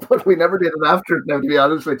 still, but we never did it after it. Now, to be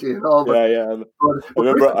honest with you,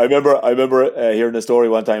 I remember hearing a story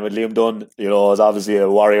one time with Liam Dunn. Was obviously a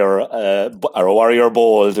warrior, or a warrior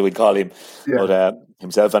bold, we'd call him. Yeah. But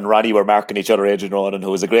himself and Ronnie were marking each other, Adrian Ronan,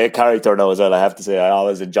 who was a great character now as well. I have to say, I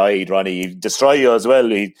always enjoyed Ronnie. He'd destroy you as well.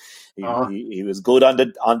 He was good on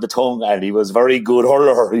the tongue, and he was very good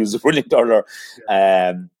hurler. He was a brilliant hurler.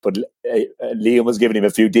 But Liam was giving him a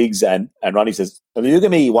few digs, and Ronnie says, "Will you give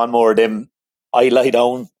me one more of them? I lie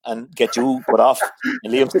down and get you put off."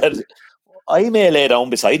 And Liam said, "I may lay down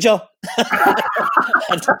beside you."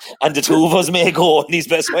 and the two of us may go in his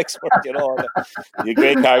best Wexford, You're a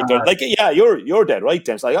great character. You're dead right,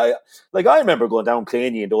 James. I remember going down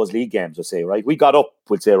Claney in those league games, we'll say, right? We got up,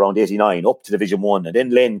 we'd say around 89, up to Division 1, and then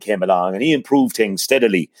Len came along and he improved things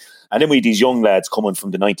steadily. And then we had these young lads coming from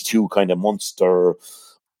the 92 kind of Munster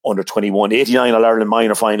under 21, 89 All-Ireland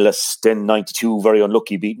minor finalists, then 92 very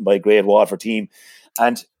unlucky, beaten by a great Waterford team.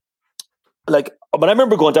 And but I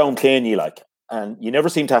remember going down Claney, and you never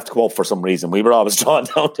seem to have to go up for some reason. We were always drawn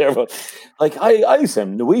down there, but I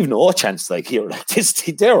said, we've no chance. Here,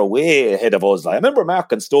 they're way ahead of us. I remember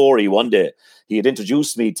Mark and Story one day. He had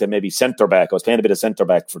introduced me to maybe centre back. I was playing a bit of centre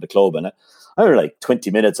back for the club, and I remember 20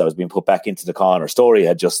 minutes I was being put back into the corner. Story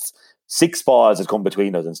had just 6 balls had come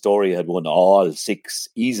between us, and Story had won all 6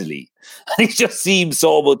 easily. And he just seemed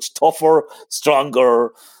so much tougher,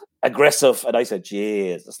 stronger, aggressive. And I said,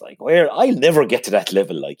 "Jeez, it's I'll never get to that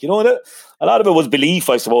level." A lot of it was belief,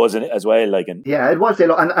 I suppose, as well. Yeah, it was.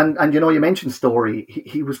 And you mentioned Story.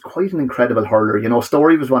 He was quite an incredible hurler.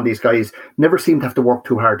 Story was one of these guys, never seemed to have to work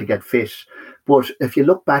too hard to get fit. But if you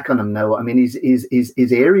look back on him now, I mean,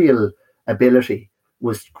 his aerial ability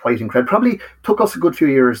was quite incredible. Probably took us a good few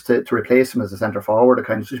years to replace him as a centre forward.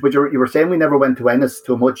 But you were saying we never went to Ennis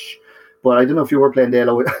too much. But I don't know if you were playing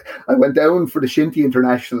Dale. I went down for the Shinty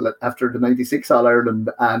International after the 96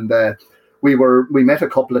 All-Ireland, and we met a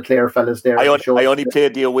couple of Clare fellas there. I only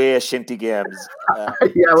played the away Shinty games.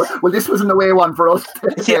 Well, this was an away one for us.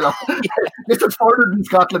 This was further than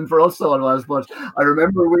Scotland for us, so it was. But I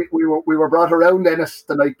remember we were brought around Ennis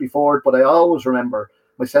the night before. But I always remember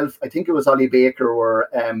myself. I think it was Ollie Baker where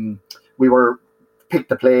we were picked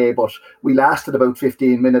to play, but we lasted about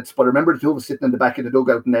 15 minutes. But I remember the two of us sitting in the back of the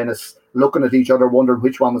dugout in Ennis, looking at each other, wondering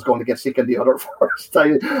which one was going to get sick of the other first.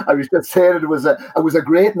 I was just saying it was a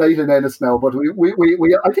great night in Ennis now, but we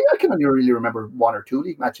I think I can only really remember 1 or 2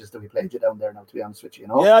 league matches that we played down there now, to be honest with you.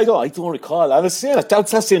 Yeah, I don't recall. I was saying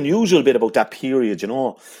that's the unusual bit about that period,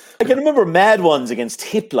 I can remember mad ones against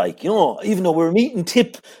Tip, even though we were meeting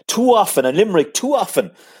Tip too often and Limerick too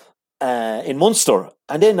often in Munster.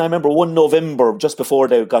 And then I remember one November, just before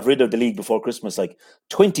they got rid of the league before Christmas,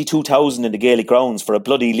 22,000 in the Gaelic grounds for a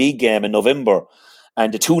bloody league game in November.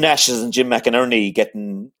 And the two Nashes and Jim McInerney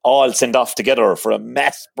getting all sent off together for a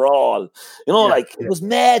mass brawl. It was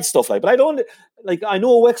mad stuff. But I don't, I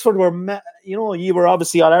know Wexford were, you were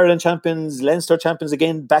obviously All-Ireland champions, Leinster champions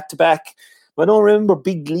again, back to back. But I don't remember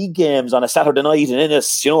big league games on a Saturday night in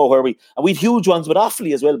Ennis, where we had huge ones with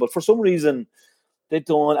Offaly as well. But for some reason, they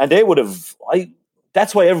don't, and they would have,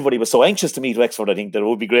 that's why everybody was so anxious to meet Wexford. I think that it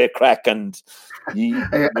would be great crack and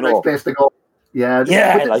nice place to go. Yeah,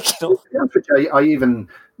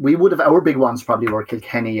 we would have, our big ones probably were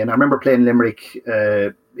Kilkenny, and I remember playing Limerick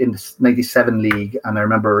in the 97 league, and I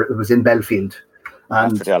remember it was in Belfield.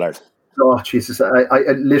 And oh Jesus, I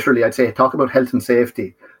literally, I'd say, talk about health and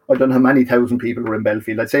safety. I don't know how many thousand people were in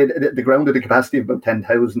Belfield. I'd say the ground had a capacity of about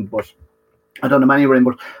 10,000, but I don't know many were in.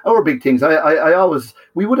 But our big things,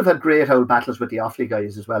 we would have had great old battles with the Offaly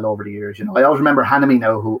guys as well over the years. I always remember Hanami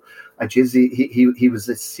now, who, he was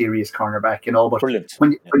a serious cornerback, But brilliant.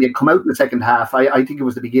 When you come out in the second half, I think it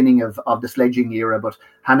was the beginning of the sledging era. But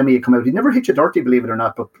Hanami had come out. He'd never hit you dirty, believe it or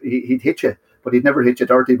not, but he'd hit you. But he'd never hit you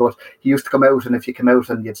dirty. But he used to come out, and if you come out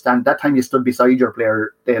and you'd stand, that time you stood beside your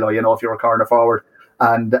player, Dalo, if you were a corner forward.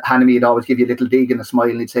 And Hanami would always give you a little dig and a smile,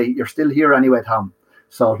 and he'd say, "You're still here anyway, Tom."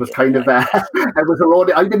 So it was kind of, it was a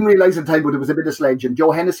road. I didn't realise in time, but it was a bit of sledging.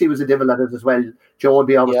 Joe Hennessy was a devil at it as well. Joe would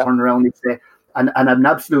be always turning around and say, and I'm an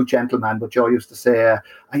absolute gentleman, but Joe used to say,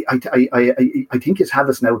 I think it's have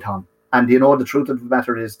us now, Tom. And the truth of the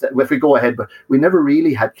matter is that if we go ahead, but we never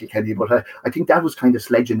really had Kilkenny. But I think that was kind of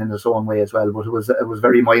sledging in its own way as well. But it was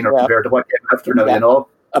very minor compared to what came after now.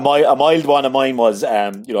 A mild one of mine was,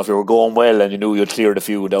 if you were going well and you knew you'd clear the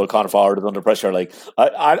few, the old Conor Forward was under pressure. Like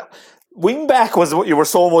wing back was you were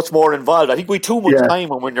so much more involved. I think we had too much time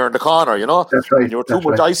when you're in the corner, That's right. And you were too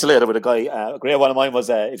much isolated with a guy. A great one of mine was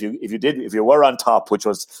if you were on top, which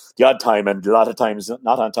was the odd time, and a lot of times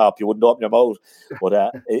not on top, you wouldn't open your mouth.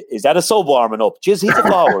 But is that a sub warming up? Jeez, he's a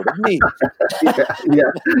forward, isn't he?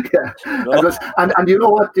 And you know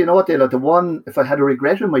what, Dale? The one, if I had a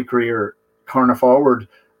regret in my career, corner forward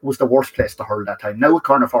was the worst place to hurl that time. Now a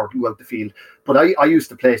corner forward can go out the field, but I used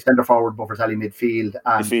to play centre forward, Buffers Alley midfield.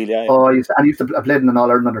 And I used to play in an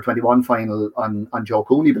All-Ireland under-21 final on Joe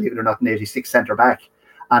Cooney, believe it or not, in '86 centre back.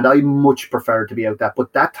 And I much preferred to be out that.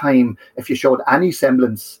 But that time, if you showed any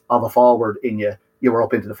semblance of a forward in you, you were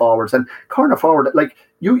up into the forwards. And corner forward, like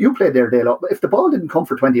you played there, Dale. If the ball didn't come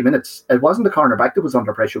for 20 minutes, it wasn't the corner back that was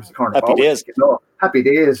under pressure, it was the corner forward. Days. Happy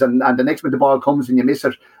days. And the next minute the ball comes and you miss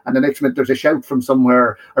it. And the next minute there's a shout from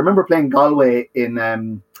somewhere. I remember playing Galway in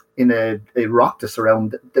a Rocktas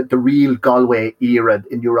around the real Galway era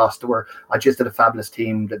in New Ross, where I just had a fabulous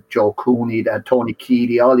team, that Joe Cooney, that Tony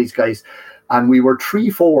Keady, all these guys. And we were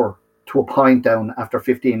 3-4 to a point down after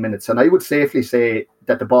 15 minutes. And I would safely say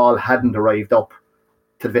that the ball hadn't arrived up.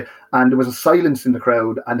 And there was a silence in the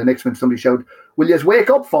crowd, and the next minute somebody shouted, "Will you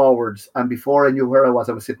wake up, forwards?" And before I knew where I was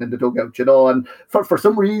sitting in the dugout, and for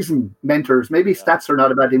some reason, mentors, maybe stats are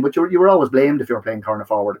not a bad thing, but you were always blamed if you were playing corner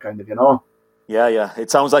forward, kind of, Yeah.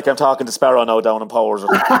 It sounds like I'm talking to Sparrow now down in Powers.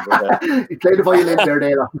 He played the violin there,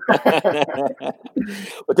 Dale.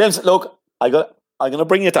 But then, look, I'm going to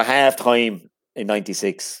bring you to half time in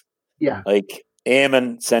 '96. Yeah. Like,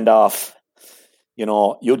 Eamon send off.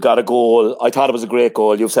 You'd got a goal. I thought it was a great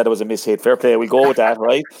goal. You've said it was a mishit. Fair play. We'll go with that,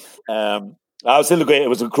 right? I was still great. It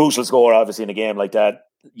was a crucial score, obviously, in a game like that.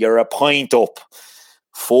 You're a point up,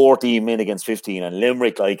 14 men against 15, and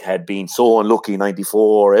Limerick had been so unlucky.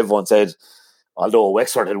 '94. Everyone said, although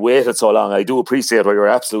Wexford had waited so long, I do appreciate where you're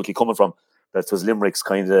absolutely coming from. That was Limerick's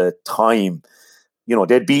kind of time.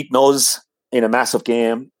 They'd beaten us in a massive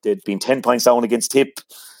game. They'd been 10 points down against Tip,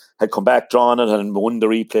 had come back, drawn it, and won the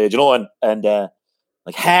replay. And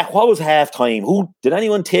what was half time? Who did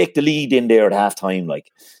anyone take the lead in there at half time?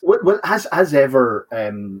 Well, as ever,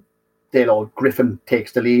 Dale, Griffin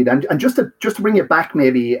takes the lead, and just to bring it back,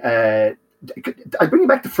 maybe I bring you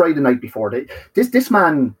back to Friday night before. This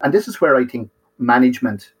man, and this is where I think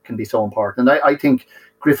management can be so important. And I think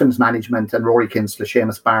Griffin's management and Rory Kinsler,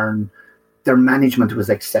 Seamus Byrne, their management was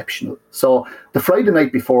exceptional. So the Friday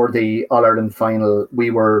night before the All-Ireland final, we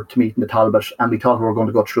were to meet in the Talbot, and we thought we were going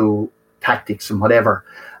to go through tactics and whatever.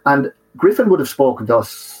 And Griffin would have spoken to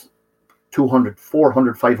us 200,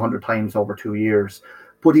 400, 500 times over 2 years,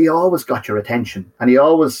 but he always got your attention, and he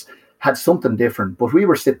always had something different. But we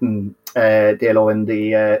were sitting, Dalo, in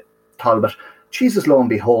the Talbot. Jesus, lo and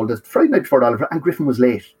behold, the Friday night before the All-Ireland, and Griffin was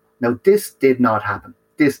late. Now, this did not happen.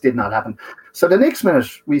 So the next minute,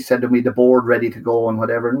 we said, we had the board ready to go and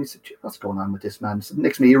whatever. And we said, what's going on with this man? So the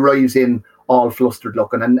next minute, he arrives in all flustered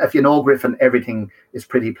looking. And if you know Griffin, everything is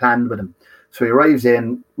pretty planned with him. So he arrives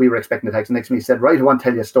in, we were expecting the text. The next minute, he said, right, I want to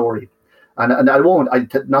tell you a story. And I won't,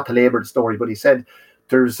 not to labour the story, but he said,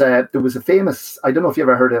 there was a famous, I don't know if you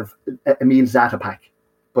ever heard of Emil Zatopek.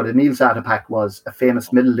 But Emil Zatopek was a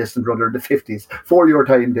famous middle distance runner in the 50s, for your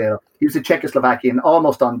time, Dale. He was a Czechoslovakian,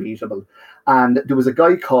 almost unbeatable. And there was a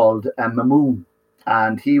guy called Mamoun,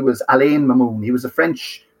 and he was Alain Mamoun. He was a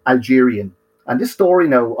French Algerian. And this story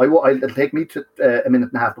now, it'll take me to a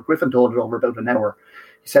minute and a half, but Griffin told it over about an hour.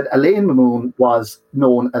 He said Alain Mamoun was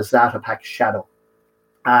known as Zatopek's shadow.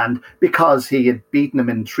 And because he had beaten him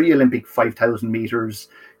in 3 Olympic 5,000 metres,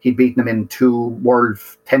 he'd beaten him in 2 World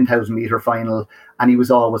 10,000 metre final, and he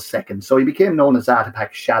was always second. So he became known as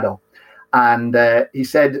Zatopek's shadow. And he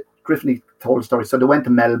said, Griffin told a story, so they went to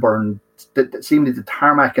Melbourne. Seemingly the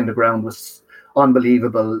tarmac in the ground was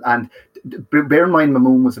unbelievable. And bear in mind,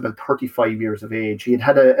 Mamoun was about 35 years of age. He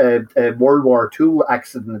had a World War II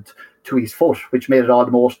accident to his foot, which made it all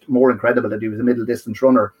the more incredible that he was a middle distance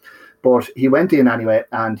runner. But he went in anyway,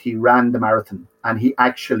 and he ran the marathon. And he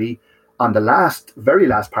actually, on the very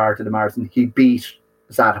last part of the marathon, he beat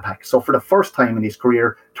Zatopek. So for the first time in his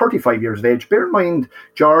career, 35 years of age. Bear in mind,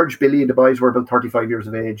 George, Billy, the boys were about 35 years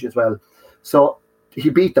of age as well. So he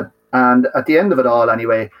beat them. And at the end of it all,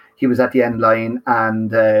 anyway, he was at the end line,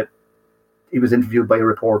 and he was interviewed by a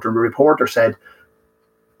reporter, and the reporter said,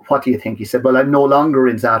 "What do you think?" He said, "Well, I'm no longer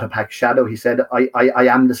in Zatopak's shadow." He said, I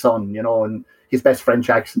am the son, and his best friend,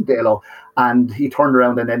 Jackson Dalo. And he turned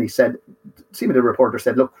around and then he said, the reporter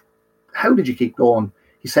said, "Look, how did you keep going?"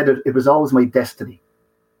 He said, it was always my destiny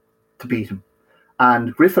to beat him.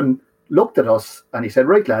 And Griffin looked at us and he said,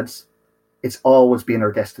 "Right, lads, it's always been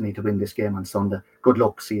our destiny to win this game on Sunday. Good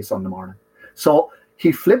luck. See you Sunday morning." So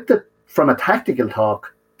he flipped it from a tactical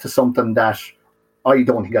talk to something that I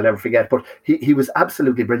don't think I'll ever forget. But he was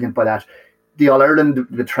absolutely brilliant by that. The All-Ireland,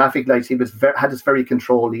 the traffic lights, he was had us very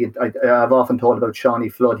controlled. I've often told about Shawnee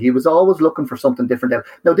Flood. He was always looking for something different.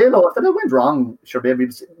 Now, Dalo, if that went wrong, sure,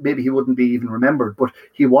 maybe he wouldn't be even remembered. But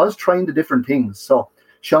he was trying the different things. So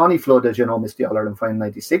Shawnee Flood, as you know, missed the All-Ireland final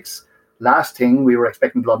 96. Last thing, we were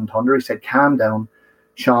expecting Blood and Thunder. He said, "Calm down."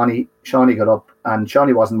 Shawnee got up, and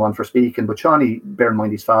Shawnee wasn't one for speaking, but Shawnee, bear in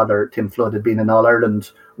mind his father, Tim Flood, had been an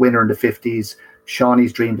All-Ireland winner in the 50s.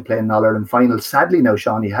 Shawnee's dream to play in an All-Ireland final. Sadly, now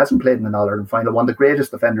Shawnee hasn't played in an All-Ireland final, one of the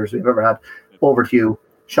greatest defenders we've ever had. Over to you.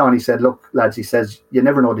 Shawnee said, "Look, lads," he says, "you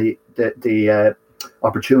never know the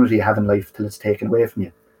opportunity you have in life till it's taken away from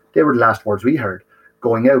you." They were the last words we heard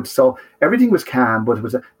going out. So everything was calm, but it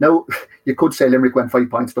was now you could say Limerick went 5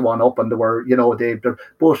 points to 1 up, and they were,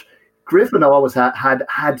 but Griffin always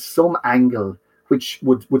had some angle which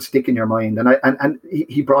would stick in your mind. And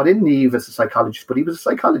he brought in Niamh as a psychologist, but he was a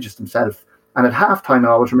psychologist himself. And at halftime, I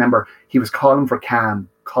always remember he was calling for calm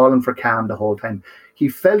the whole time. He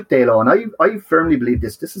felt Dalo, and I firmly believe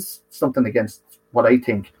this. This is something against what I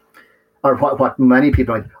think, or what many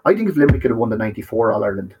people might. I think if Limerick could have won the 94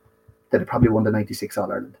 All-Ireland, they'd have probably won the 96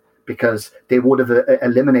 All-Ireland, because they would have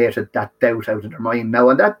eliminated that doubt out of their mind now.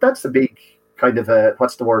 And that's a big kind of a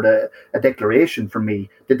declaration from me.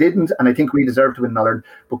 They didn't, and I think we deserve to win All-Ireland.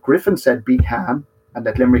 But Griffin said, "Be calm and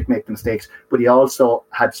let Limerick make the mistakes." But he also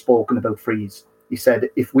had spoken about frees. He said,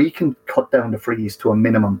 "If we can cut down the frees to a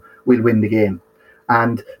minimum, we'll win the game."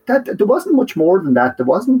 And that there wasn't much more than that. There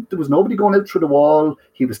was nobody going out through the wall.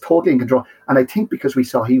 He was totally in control. And I think because we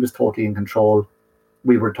saw he was totally in control,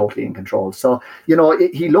 we were totally in control. So,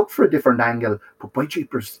 he looked for a different angle. But by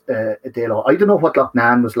jeepers, Dalo, I don't know what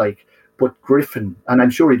Loughnane was like, but Griffin, and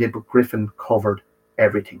I'm sure he did, but Griffin covered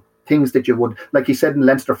everything. Things that you would, like he said in the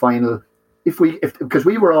Leinster final, because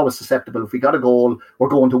we were always susceptible. If we got a goal, we're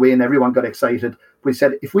going to win. Everyone got excited. We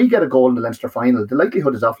said, if we get a goal in the Leinster final, the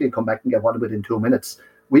likelihood is awfully to come back and get one within 2 minutes.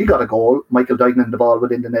 We got a goal. Michael Duignan the ball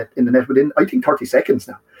within the net within, I think, 30 seconds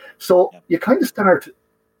now. So you kind of start.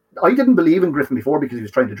 I didn't believe in Griffin before because he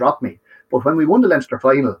was trying to drop me. But when we won the Leinster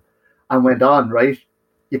final and went on, right,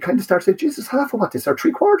 you kind of start saying, Jesus, half of what this, or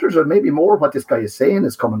 3/4 or maybe more what this guy is saying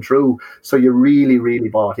is coming true. So you really, really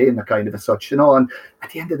bought in a kind of as such, and at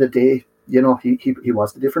the end of the day, he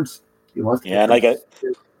was the difference. He was the difference.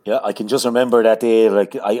 And I can just remember that day,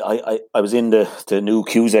 like I was in the new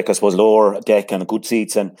Cusack, I suppose, lower deck and good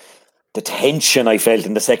seats, and the tension I felt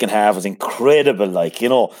in the second half was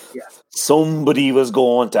incredible. Somebody was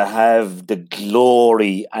going to have the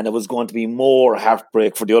glory, and it was going to be more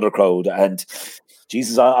heartbreak for the other crowd. And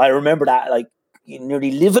Jesus, I remember that, like,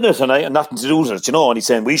 nearly living it, and I had nothing to do with it, and he's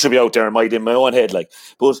saying we should be out there in my own head, like,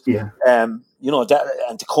 but that,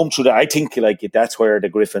 and to come through that, I think like that's where the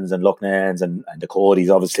Griffins and Loughnanes and the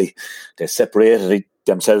Codys, obviously, they separated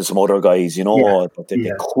themselves from other guys, but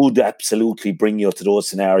they could absolutely bring you to those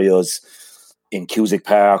scenarios in Cusack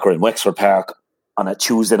Park or in Wexford Park on a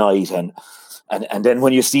Tuesday night, and then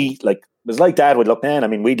when you see, like, it was like that with Loughnane. I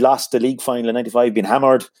mean, we'd lost the league final in 95, been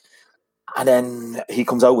hammered. And then he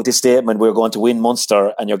comes out with this statement, we're going to win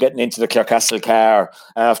Munster, and you're getting into the Clarecastle car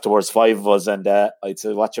afterwards, 5 of us, and I'd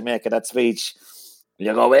say, what you make of that speech? And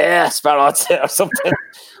you go, Sparrow or something.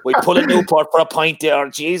 We pull a Newport for a pint there,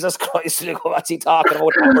 Jesus Christ, you go, what's he talking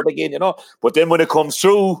about hammered again, But then when it comes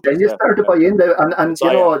through... Then you start to buy in there, and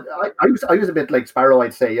I was a bit like Sparrow,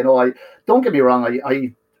 I'd say, I don't get me wrong,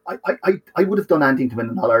 I would have done anything to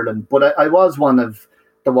win in All-Ireland, but I was one of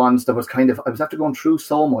the ones that was kind of, I was after going through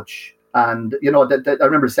so much. And I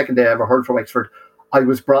remember the second day I ever heard from Wexford, I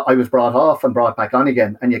was brought off and brought back on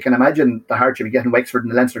again. And you can imagine the hardship you get in Wexford in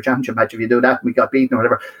the Leinster Championship match if you do that and we got beaten or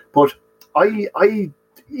whatever. But I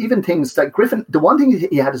even things like Griffin, the one thing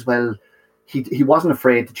he had as well, he wasn't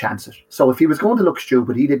afraid to chance it. So if he was going to look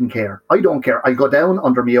stupid, he didn't care. I don't care. I go down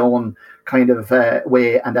under my own kind of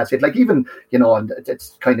way, and that's it. Like, even, and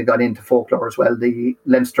it's kind of got into folklore as well, the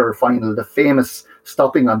Leinster final, the famous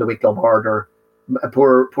stopping on the Wicklow border.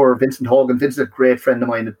 Poor Vincent Hogan. Vincent's a great friend of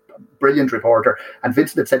mine, a brilliant reporter, and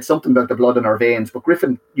Vincent had said something about the blood in our veins, but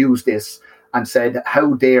Griffin used this, and said,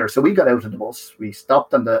 how dare. So we got out of the bus. We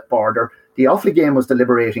stopped on the border. The Offaly game was the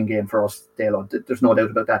liberating game for us, Dalo. There's no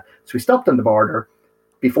doubt about that. So we stopped on the border.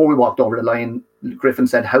 Before we walked over the line, Griffin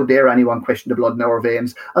said, how dare anyone question the blood in our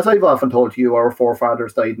veins? As I've often told you, our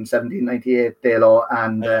forefathers died in 1798, Dalo,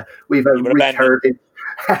 and we've a rich heritage.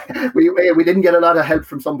 we didn't get a lot of help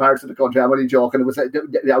from some parts of the country. I'm only joking. It was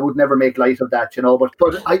I would never make light of that,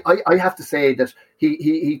 But I have to say that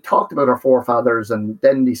he talked about our forefathers, and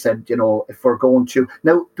then he said, if we're going to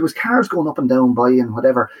now, there was cars going up and down by and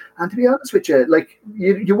whatever. And to be honest with you, like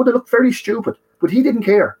you would have looked very stupid, but he didn't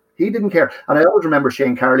care. He didn't care. And I always remember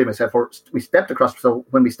Shane Carley myself. We stepped across. So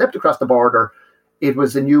when we stepped across the border, it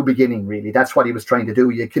was a new beginning, really. That's what he was trying to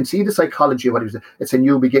do. You can see the psychology of what he was doing. It's a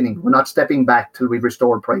new beginning. We're not stepping back till we've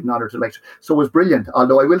restored pride and honour to the election. So it was brilliant.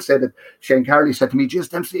 Although I will say that Shane Carley said to me,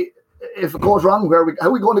 just Dempsey, if it goes wrong, how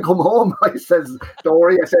are we going to come home? I says, don't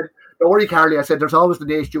worry. I said, don't worry, Carley. I said, there's always the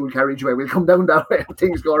Naas dual carriageway. We'll come down that way if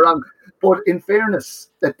things go wrong. But in fairness,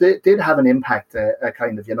 that did have an impact,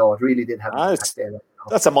 kind of, it really did have an impact there.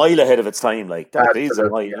 That's a mile ahead of its time. Like, that is a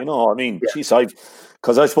mile,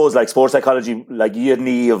 because I suppose, like, sports psychology, like, you had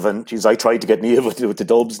Niamh, and I tried to get Niamh with the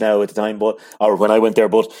Dubs now at the time, or when I went there,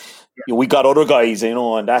 but we got other guys,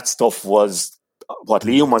 and that stuff was what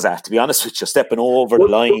Liam was at, to be honest with you, stepping over the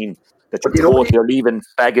line, that you're leaving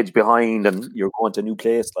baggage behind and you're going to a new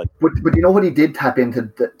place. Like. But you know what he did tap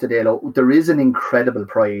into today, there is an incredible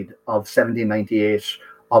pride of 1798,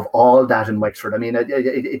 of all that in Wexford. I mean,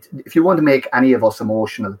 if you want to make any of us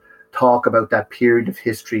emotional, talk about that period of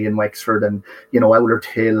history in Wexford and, Owlert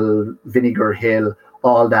Hill, Vinegar Hill,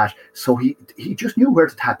 all that. So he just knew where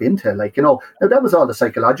to tap into, now that was all the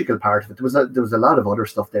psychological part of it. There was a lot of other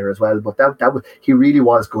stuff there as well, but that was, he really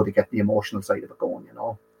was good to get the emotional side of it going,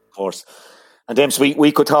 Of course. And Dems,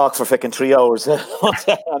 we could talk for fucking 3 hours. and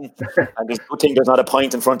there's a good thing there's not a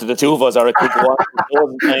point in front of the two of us, or a quick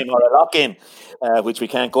one time, or a lock-in, which we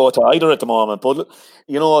can't go to either at the moment. But,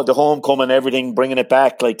 the homecoming, everything, bringing it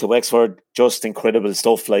back, like, to Wexford, just incredible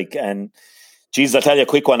stuff. Like, and, Jesus, I'll tell you a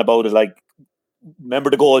quick one about it. Like, remember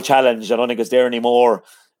the goal challenge? I don't think it's there anymore.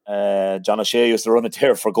 John O'Shea used to run it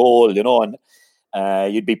there for goal, and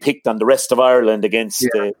you'd be picked on the rest of Ireland against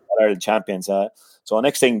the Ireland champions. So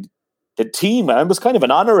next thing, the team, it was kind of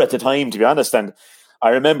an honour at the time, to be honest. And I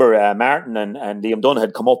remember Martin and Liam Dunn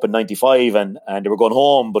had come up in 95 and they were going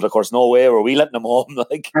home, but of course, no way were we letting them home.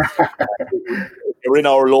 Like, they were in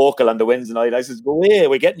our local on the Wednesday night. I said, go away,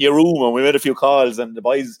 we're getting your room. And we made a few calls and the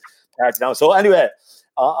boys parted down. So anyway,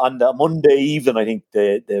 on the Monday evening, I think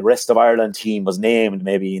the rest of Ireland team was named,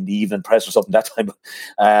 maybe in the evening press or something that time.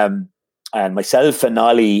 And myself and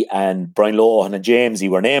Ollie and Brian Lohan and Jamesy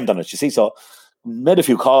were named on it, you see. So made a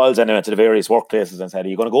few calls and I went to the various workplaces and said, are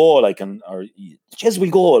you going to go? Like, or yes, we'll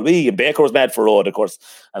go. And Baker was mad for road, of course,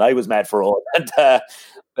 and I was mad for road.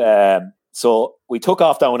 And so we took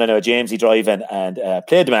off down anyway, Jamesy driving, and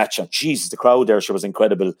played the match. And Jesus, the crowd there, was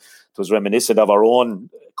incredible. It was reminiscent of our own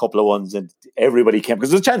couple of ones, and everybody came because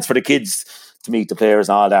there was a chance for the kids to meet the players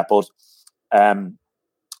and all that. But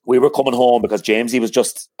we were coming home because Jamesy was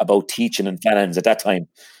just about teaching in Fallon's at that time.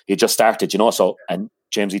 He just started, so, and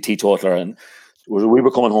Jamesy teetotaler, and we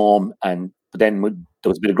were coming home, and then there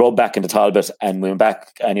was a bit of grub back in the Talbot, and we went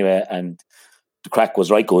back anyway, and the crack was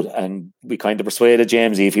right good, and we kind of persuaded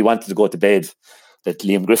Jamesy if he wanted to go to bed that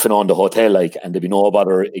Liam Griffin owned the hotel, like, and there'd be no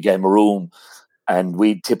bother, he gave him a room, and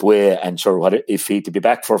we'd tip away, and sure, if he'd to be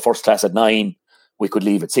back for first class at 9, we could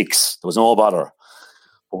leave at 6. There was no bother.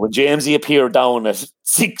 But when Jamesy appeared down at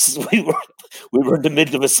 6, we were in the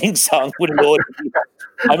middle of a sing-song with a load of people.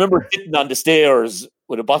 I remember sitting on the stairs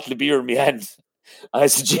with a bottle of beer in my hand. And I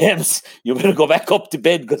said, James, you better go back up to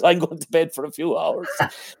bed because I'm going to bed for a few hours.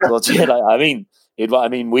 So,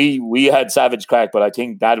 we had savage crack, but I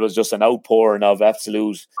think that was just an outpouring of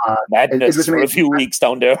absolute madness for a few weeks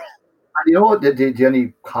down there. And the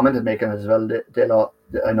only comment I'm making as well, Dale,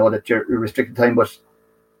 I know that you're restricted time, but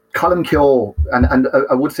Colin Keogh, and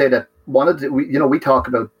I would say that one of we talk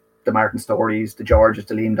about the Martin Stories, the Georges,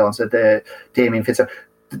 the Liam Dunsett, the Damien Fitzgerald.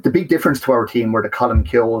 The big difference to our team were the Colin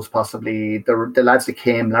Keoghs, possibly the lads that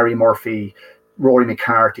came, Larry Murphy, Rory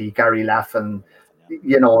McCarthy, Gary Laffin,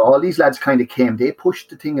 all these lads kind of came. They pushed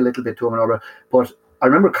the thing a little bit to him and over. But I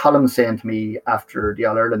remember Colin saying to me after the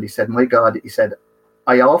All-Ireland, he said, my God, he said,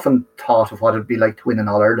 I often thought of what it'd be like to win an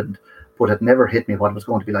All-Ireland, but it never hit me what it was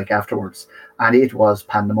going to be like afterwards. And it was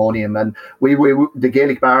pandemonium. And we the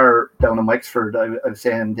Gaelic bar down in Wexford, I was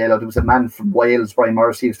saying, Dale, there was a man from Wales, Brian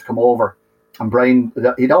Morrissey, used to come over. And Brian,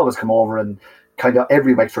 he'd always come over and kind of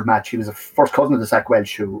every Wexford match. He was a first cousin of the Sack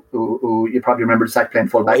Welsh, who you probably remember the Sack playing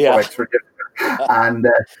full back for Wexford. And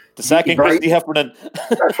the second Christy Heffernan.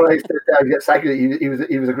 That's right. Exactly. He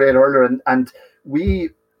was a great hurler, and we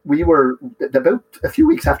were about a few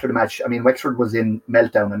weeks after the match. I mean, Wexford was in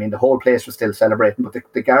meltdown. I mean, the whole place was still celebrating, but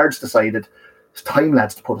the guards decided it's time,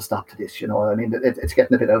 lads, to put a stop to this. You know, I mean, it's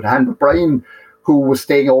getting a bit out of hand. But Brian, who was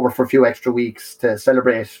staying over for a few extra weeks to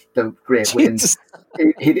celebrate the great win,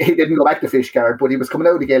 he didn't go back to Fishguard, but he was coming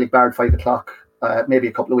out of the Gaelic Bar at 5 o'clock, maybe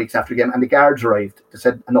a couple of weeks after the game, and the guards arrived. They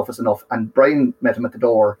said, enough is enough. And Brian met him at the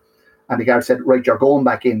door, and the guard said, right, you're going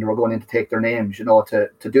back in. We're going in to take their names, you know, to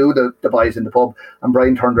do the boys in the pub. And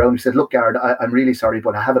Brian turned around and he said, look, guard, I'm really sorry,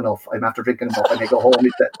 but I have enough. I'm after drinking enough. I may go home.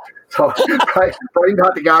 He said. So Brian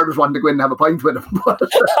thought the guard was wanting to go in and have a pint with him. But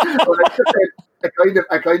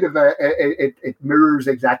it mirrors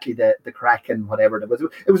exactly the crack and whatever it was.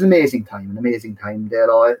 It was an amazing time.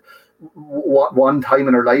 One time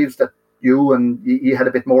in our lives that you had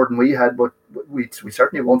a bit more than we had, but we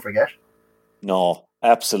certainly won't forget. No,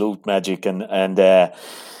 absolute magic, and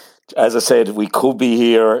as I said, we could be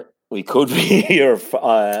here till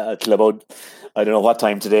about I don't know what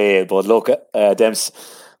time today. But look, Dems,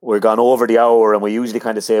 we're gone over the hour, and we usually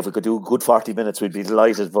kind of say if we could do a good 40 minutes, we'd be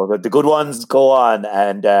delighted. But the good ones go on,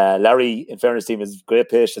 and Larry, in fairness, team has great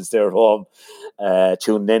patience there at home,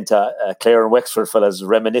 tuning into Clare and Wexford fellas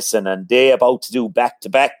reminiscing, and they about to do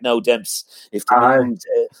back-to-back now, Demps. If the news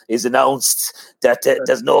is announced that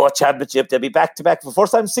there's no championship, they'll be back-to-back for the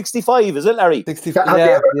first time 65, is it, Larry?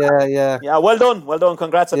 65, yeah. Yeah, well done,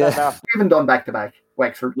 congrats on that. We haven't done back-to-back.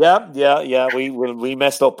 Wexford. Yeah. We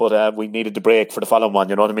messed up, but we needed the break for the following one.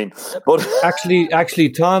 You know what I mean? But actually,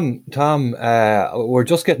 Tom, we're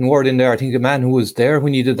just getting word in there. I think the man who was there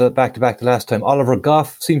when you did the back-to-back the last time, Oliver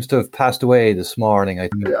Goff, seems to have passed away this morning. I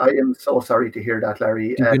am so sorry to hear that,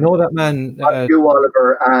 Larry. You know that man? You,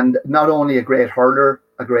 Oliver, and not only a great hurler,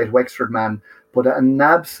 a great Wexford man, but an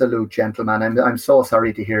absolute gentleman. I'm so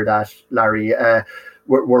sorry to hear that, Larry.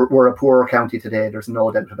 We're a poorer county today. There's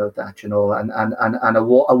no doubt about that, you know, and a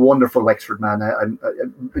wonderful Wexford man.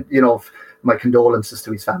 My condolences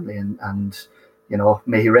to his family, and you know,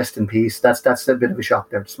 may he rest in peace. That's a bit of a shock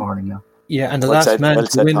there this morning now. Yeah, and the last man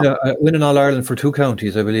to win an All Ireland for two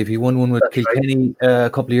counties, I believe. He won one with Kilkenny a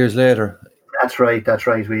couple of years later. That's right.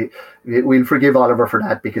 We'll forgive Oliver for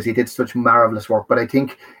that because he did such marvellous work. But I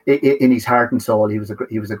think in his heart and soul, he was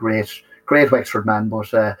a great Wexford man.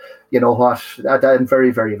 But you know what? I'm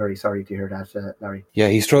very, very, very sorry to hear that, Larry. Yeah,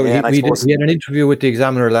 he struggled. He had an interview with the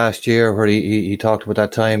Examiner last year where he talked about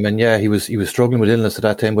that time, and yeah, he was struggling with illness at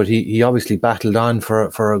that time, but he obviously battled on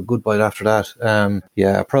for a good while after that.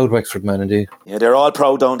 A proud Wexford man indeed. Yeah, they're all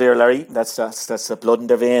proud down there, Larry. That's the blood in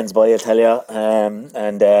their veins, boy, I tell you.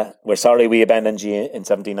 And we're sorry we abandoned you in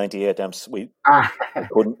 1798. We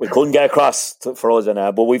couldn't get across for us,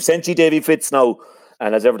 but we've sent you Davy Fitz now.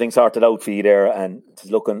 And as everything sorted out for you there, and it's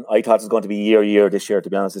looking, I thought it was going to be year this year, to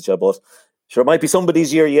be honest with you, but sure, it might be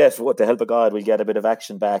somebody's year yet. With the help of God, we'll get a bit of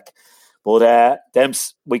action back. But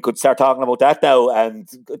Dems, we could start talking about that now and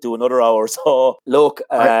do another hour. So look,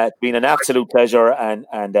 it's been an absolute pleasure, and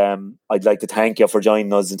I'd like to thank you for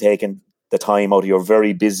joining us and taking the time out of your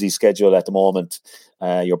very busy schedule at the moment.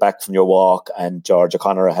 You're back from your walk, and George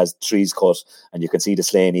O'Connor has trees cut, and you can see the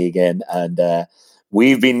Slaney again, and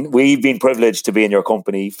We've been privileged to be in your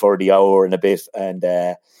company for the hour and a bit, and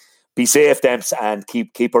be safe, Demps, and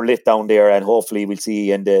keep her lit down there, and hopefully we'll see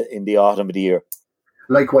you in the autumn of the year.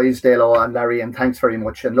 Likewise, Dalo and Larry, and thanks very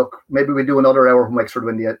much. And look, maybe we do another hour from Wexford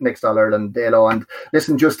win the next All Ireland, Dalo. And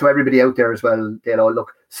listen, just to everybody out there as well, Dalo,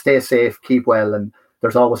 look, stay safe, keep well, and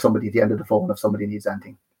there's always somebody at the end of the phone if somebody needs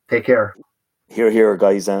anything. Take care. Here,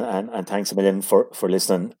 guys, and thanks a million for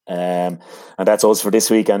listening. And that's us for this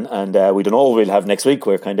week. And we don't know what we'll have next week.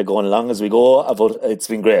 We're kind of going along as we go, but it's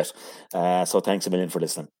been great. So thanks a million for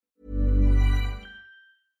listening.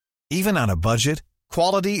 Even on a budget,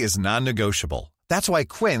 quality is non-negotiable. That's why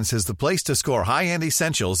Quince is the place to score high-end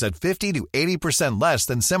essentials at 50 to 80% less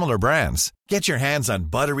than similar brands. Get your hands on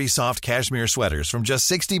buttery soft cashmere sweaters from just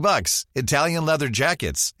 $60, Italian leather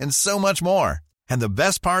jackets, and so much more. And the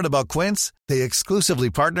best part about Quince, they exclusively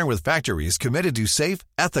partner with factories committed to safe,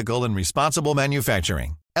 ethical, and responsible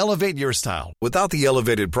manufacturing. Elevate your style without the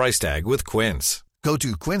elevated price tag with Quince. Go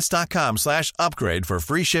to quince.com/upgrade for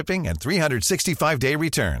free shipping and 365-day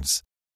returns.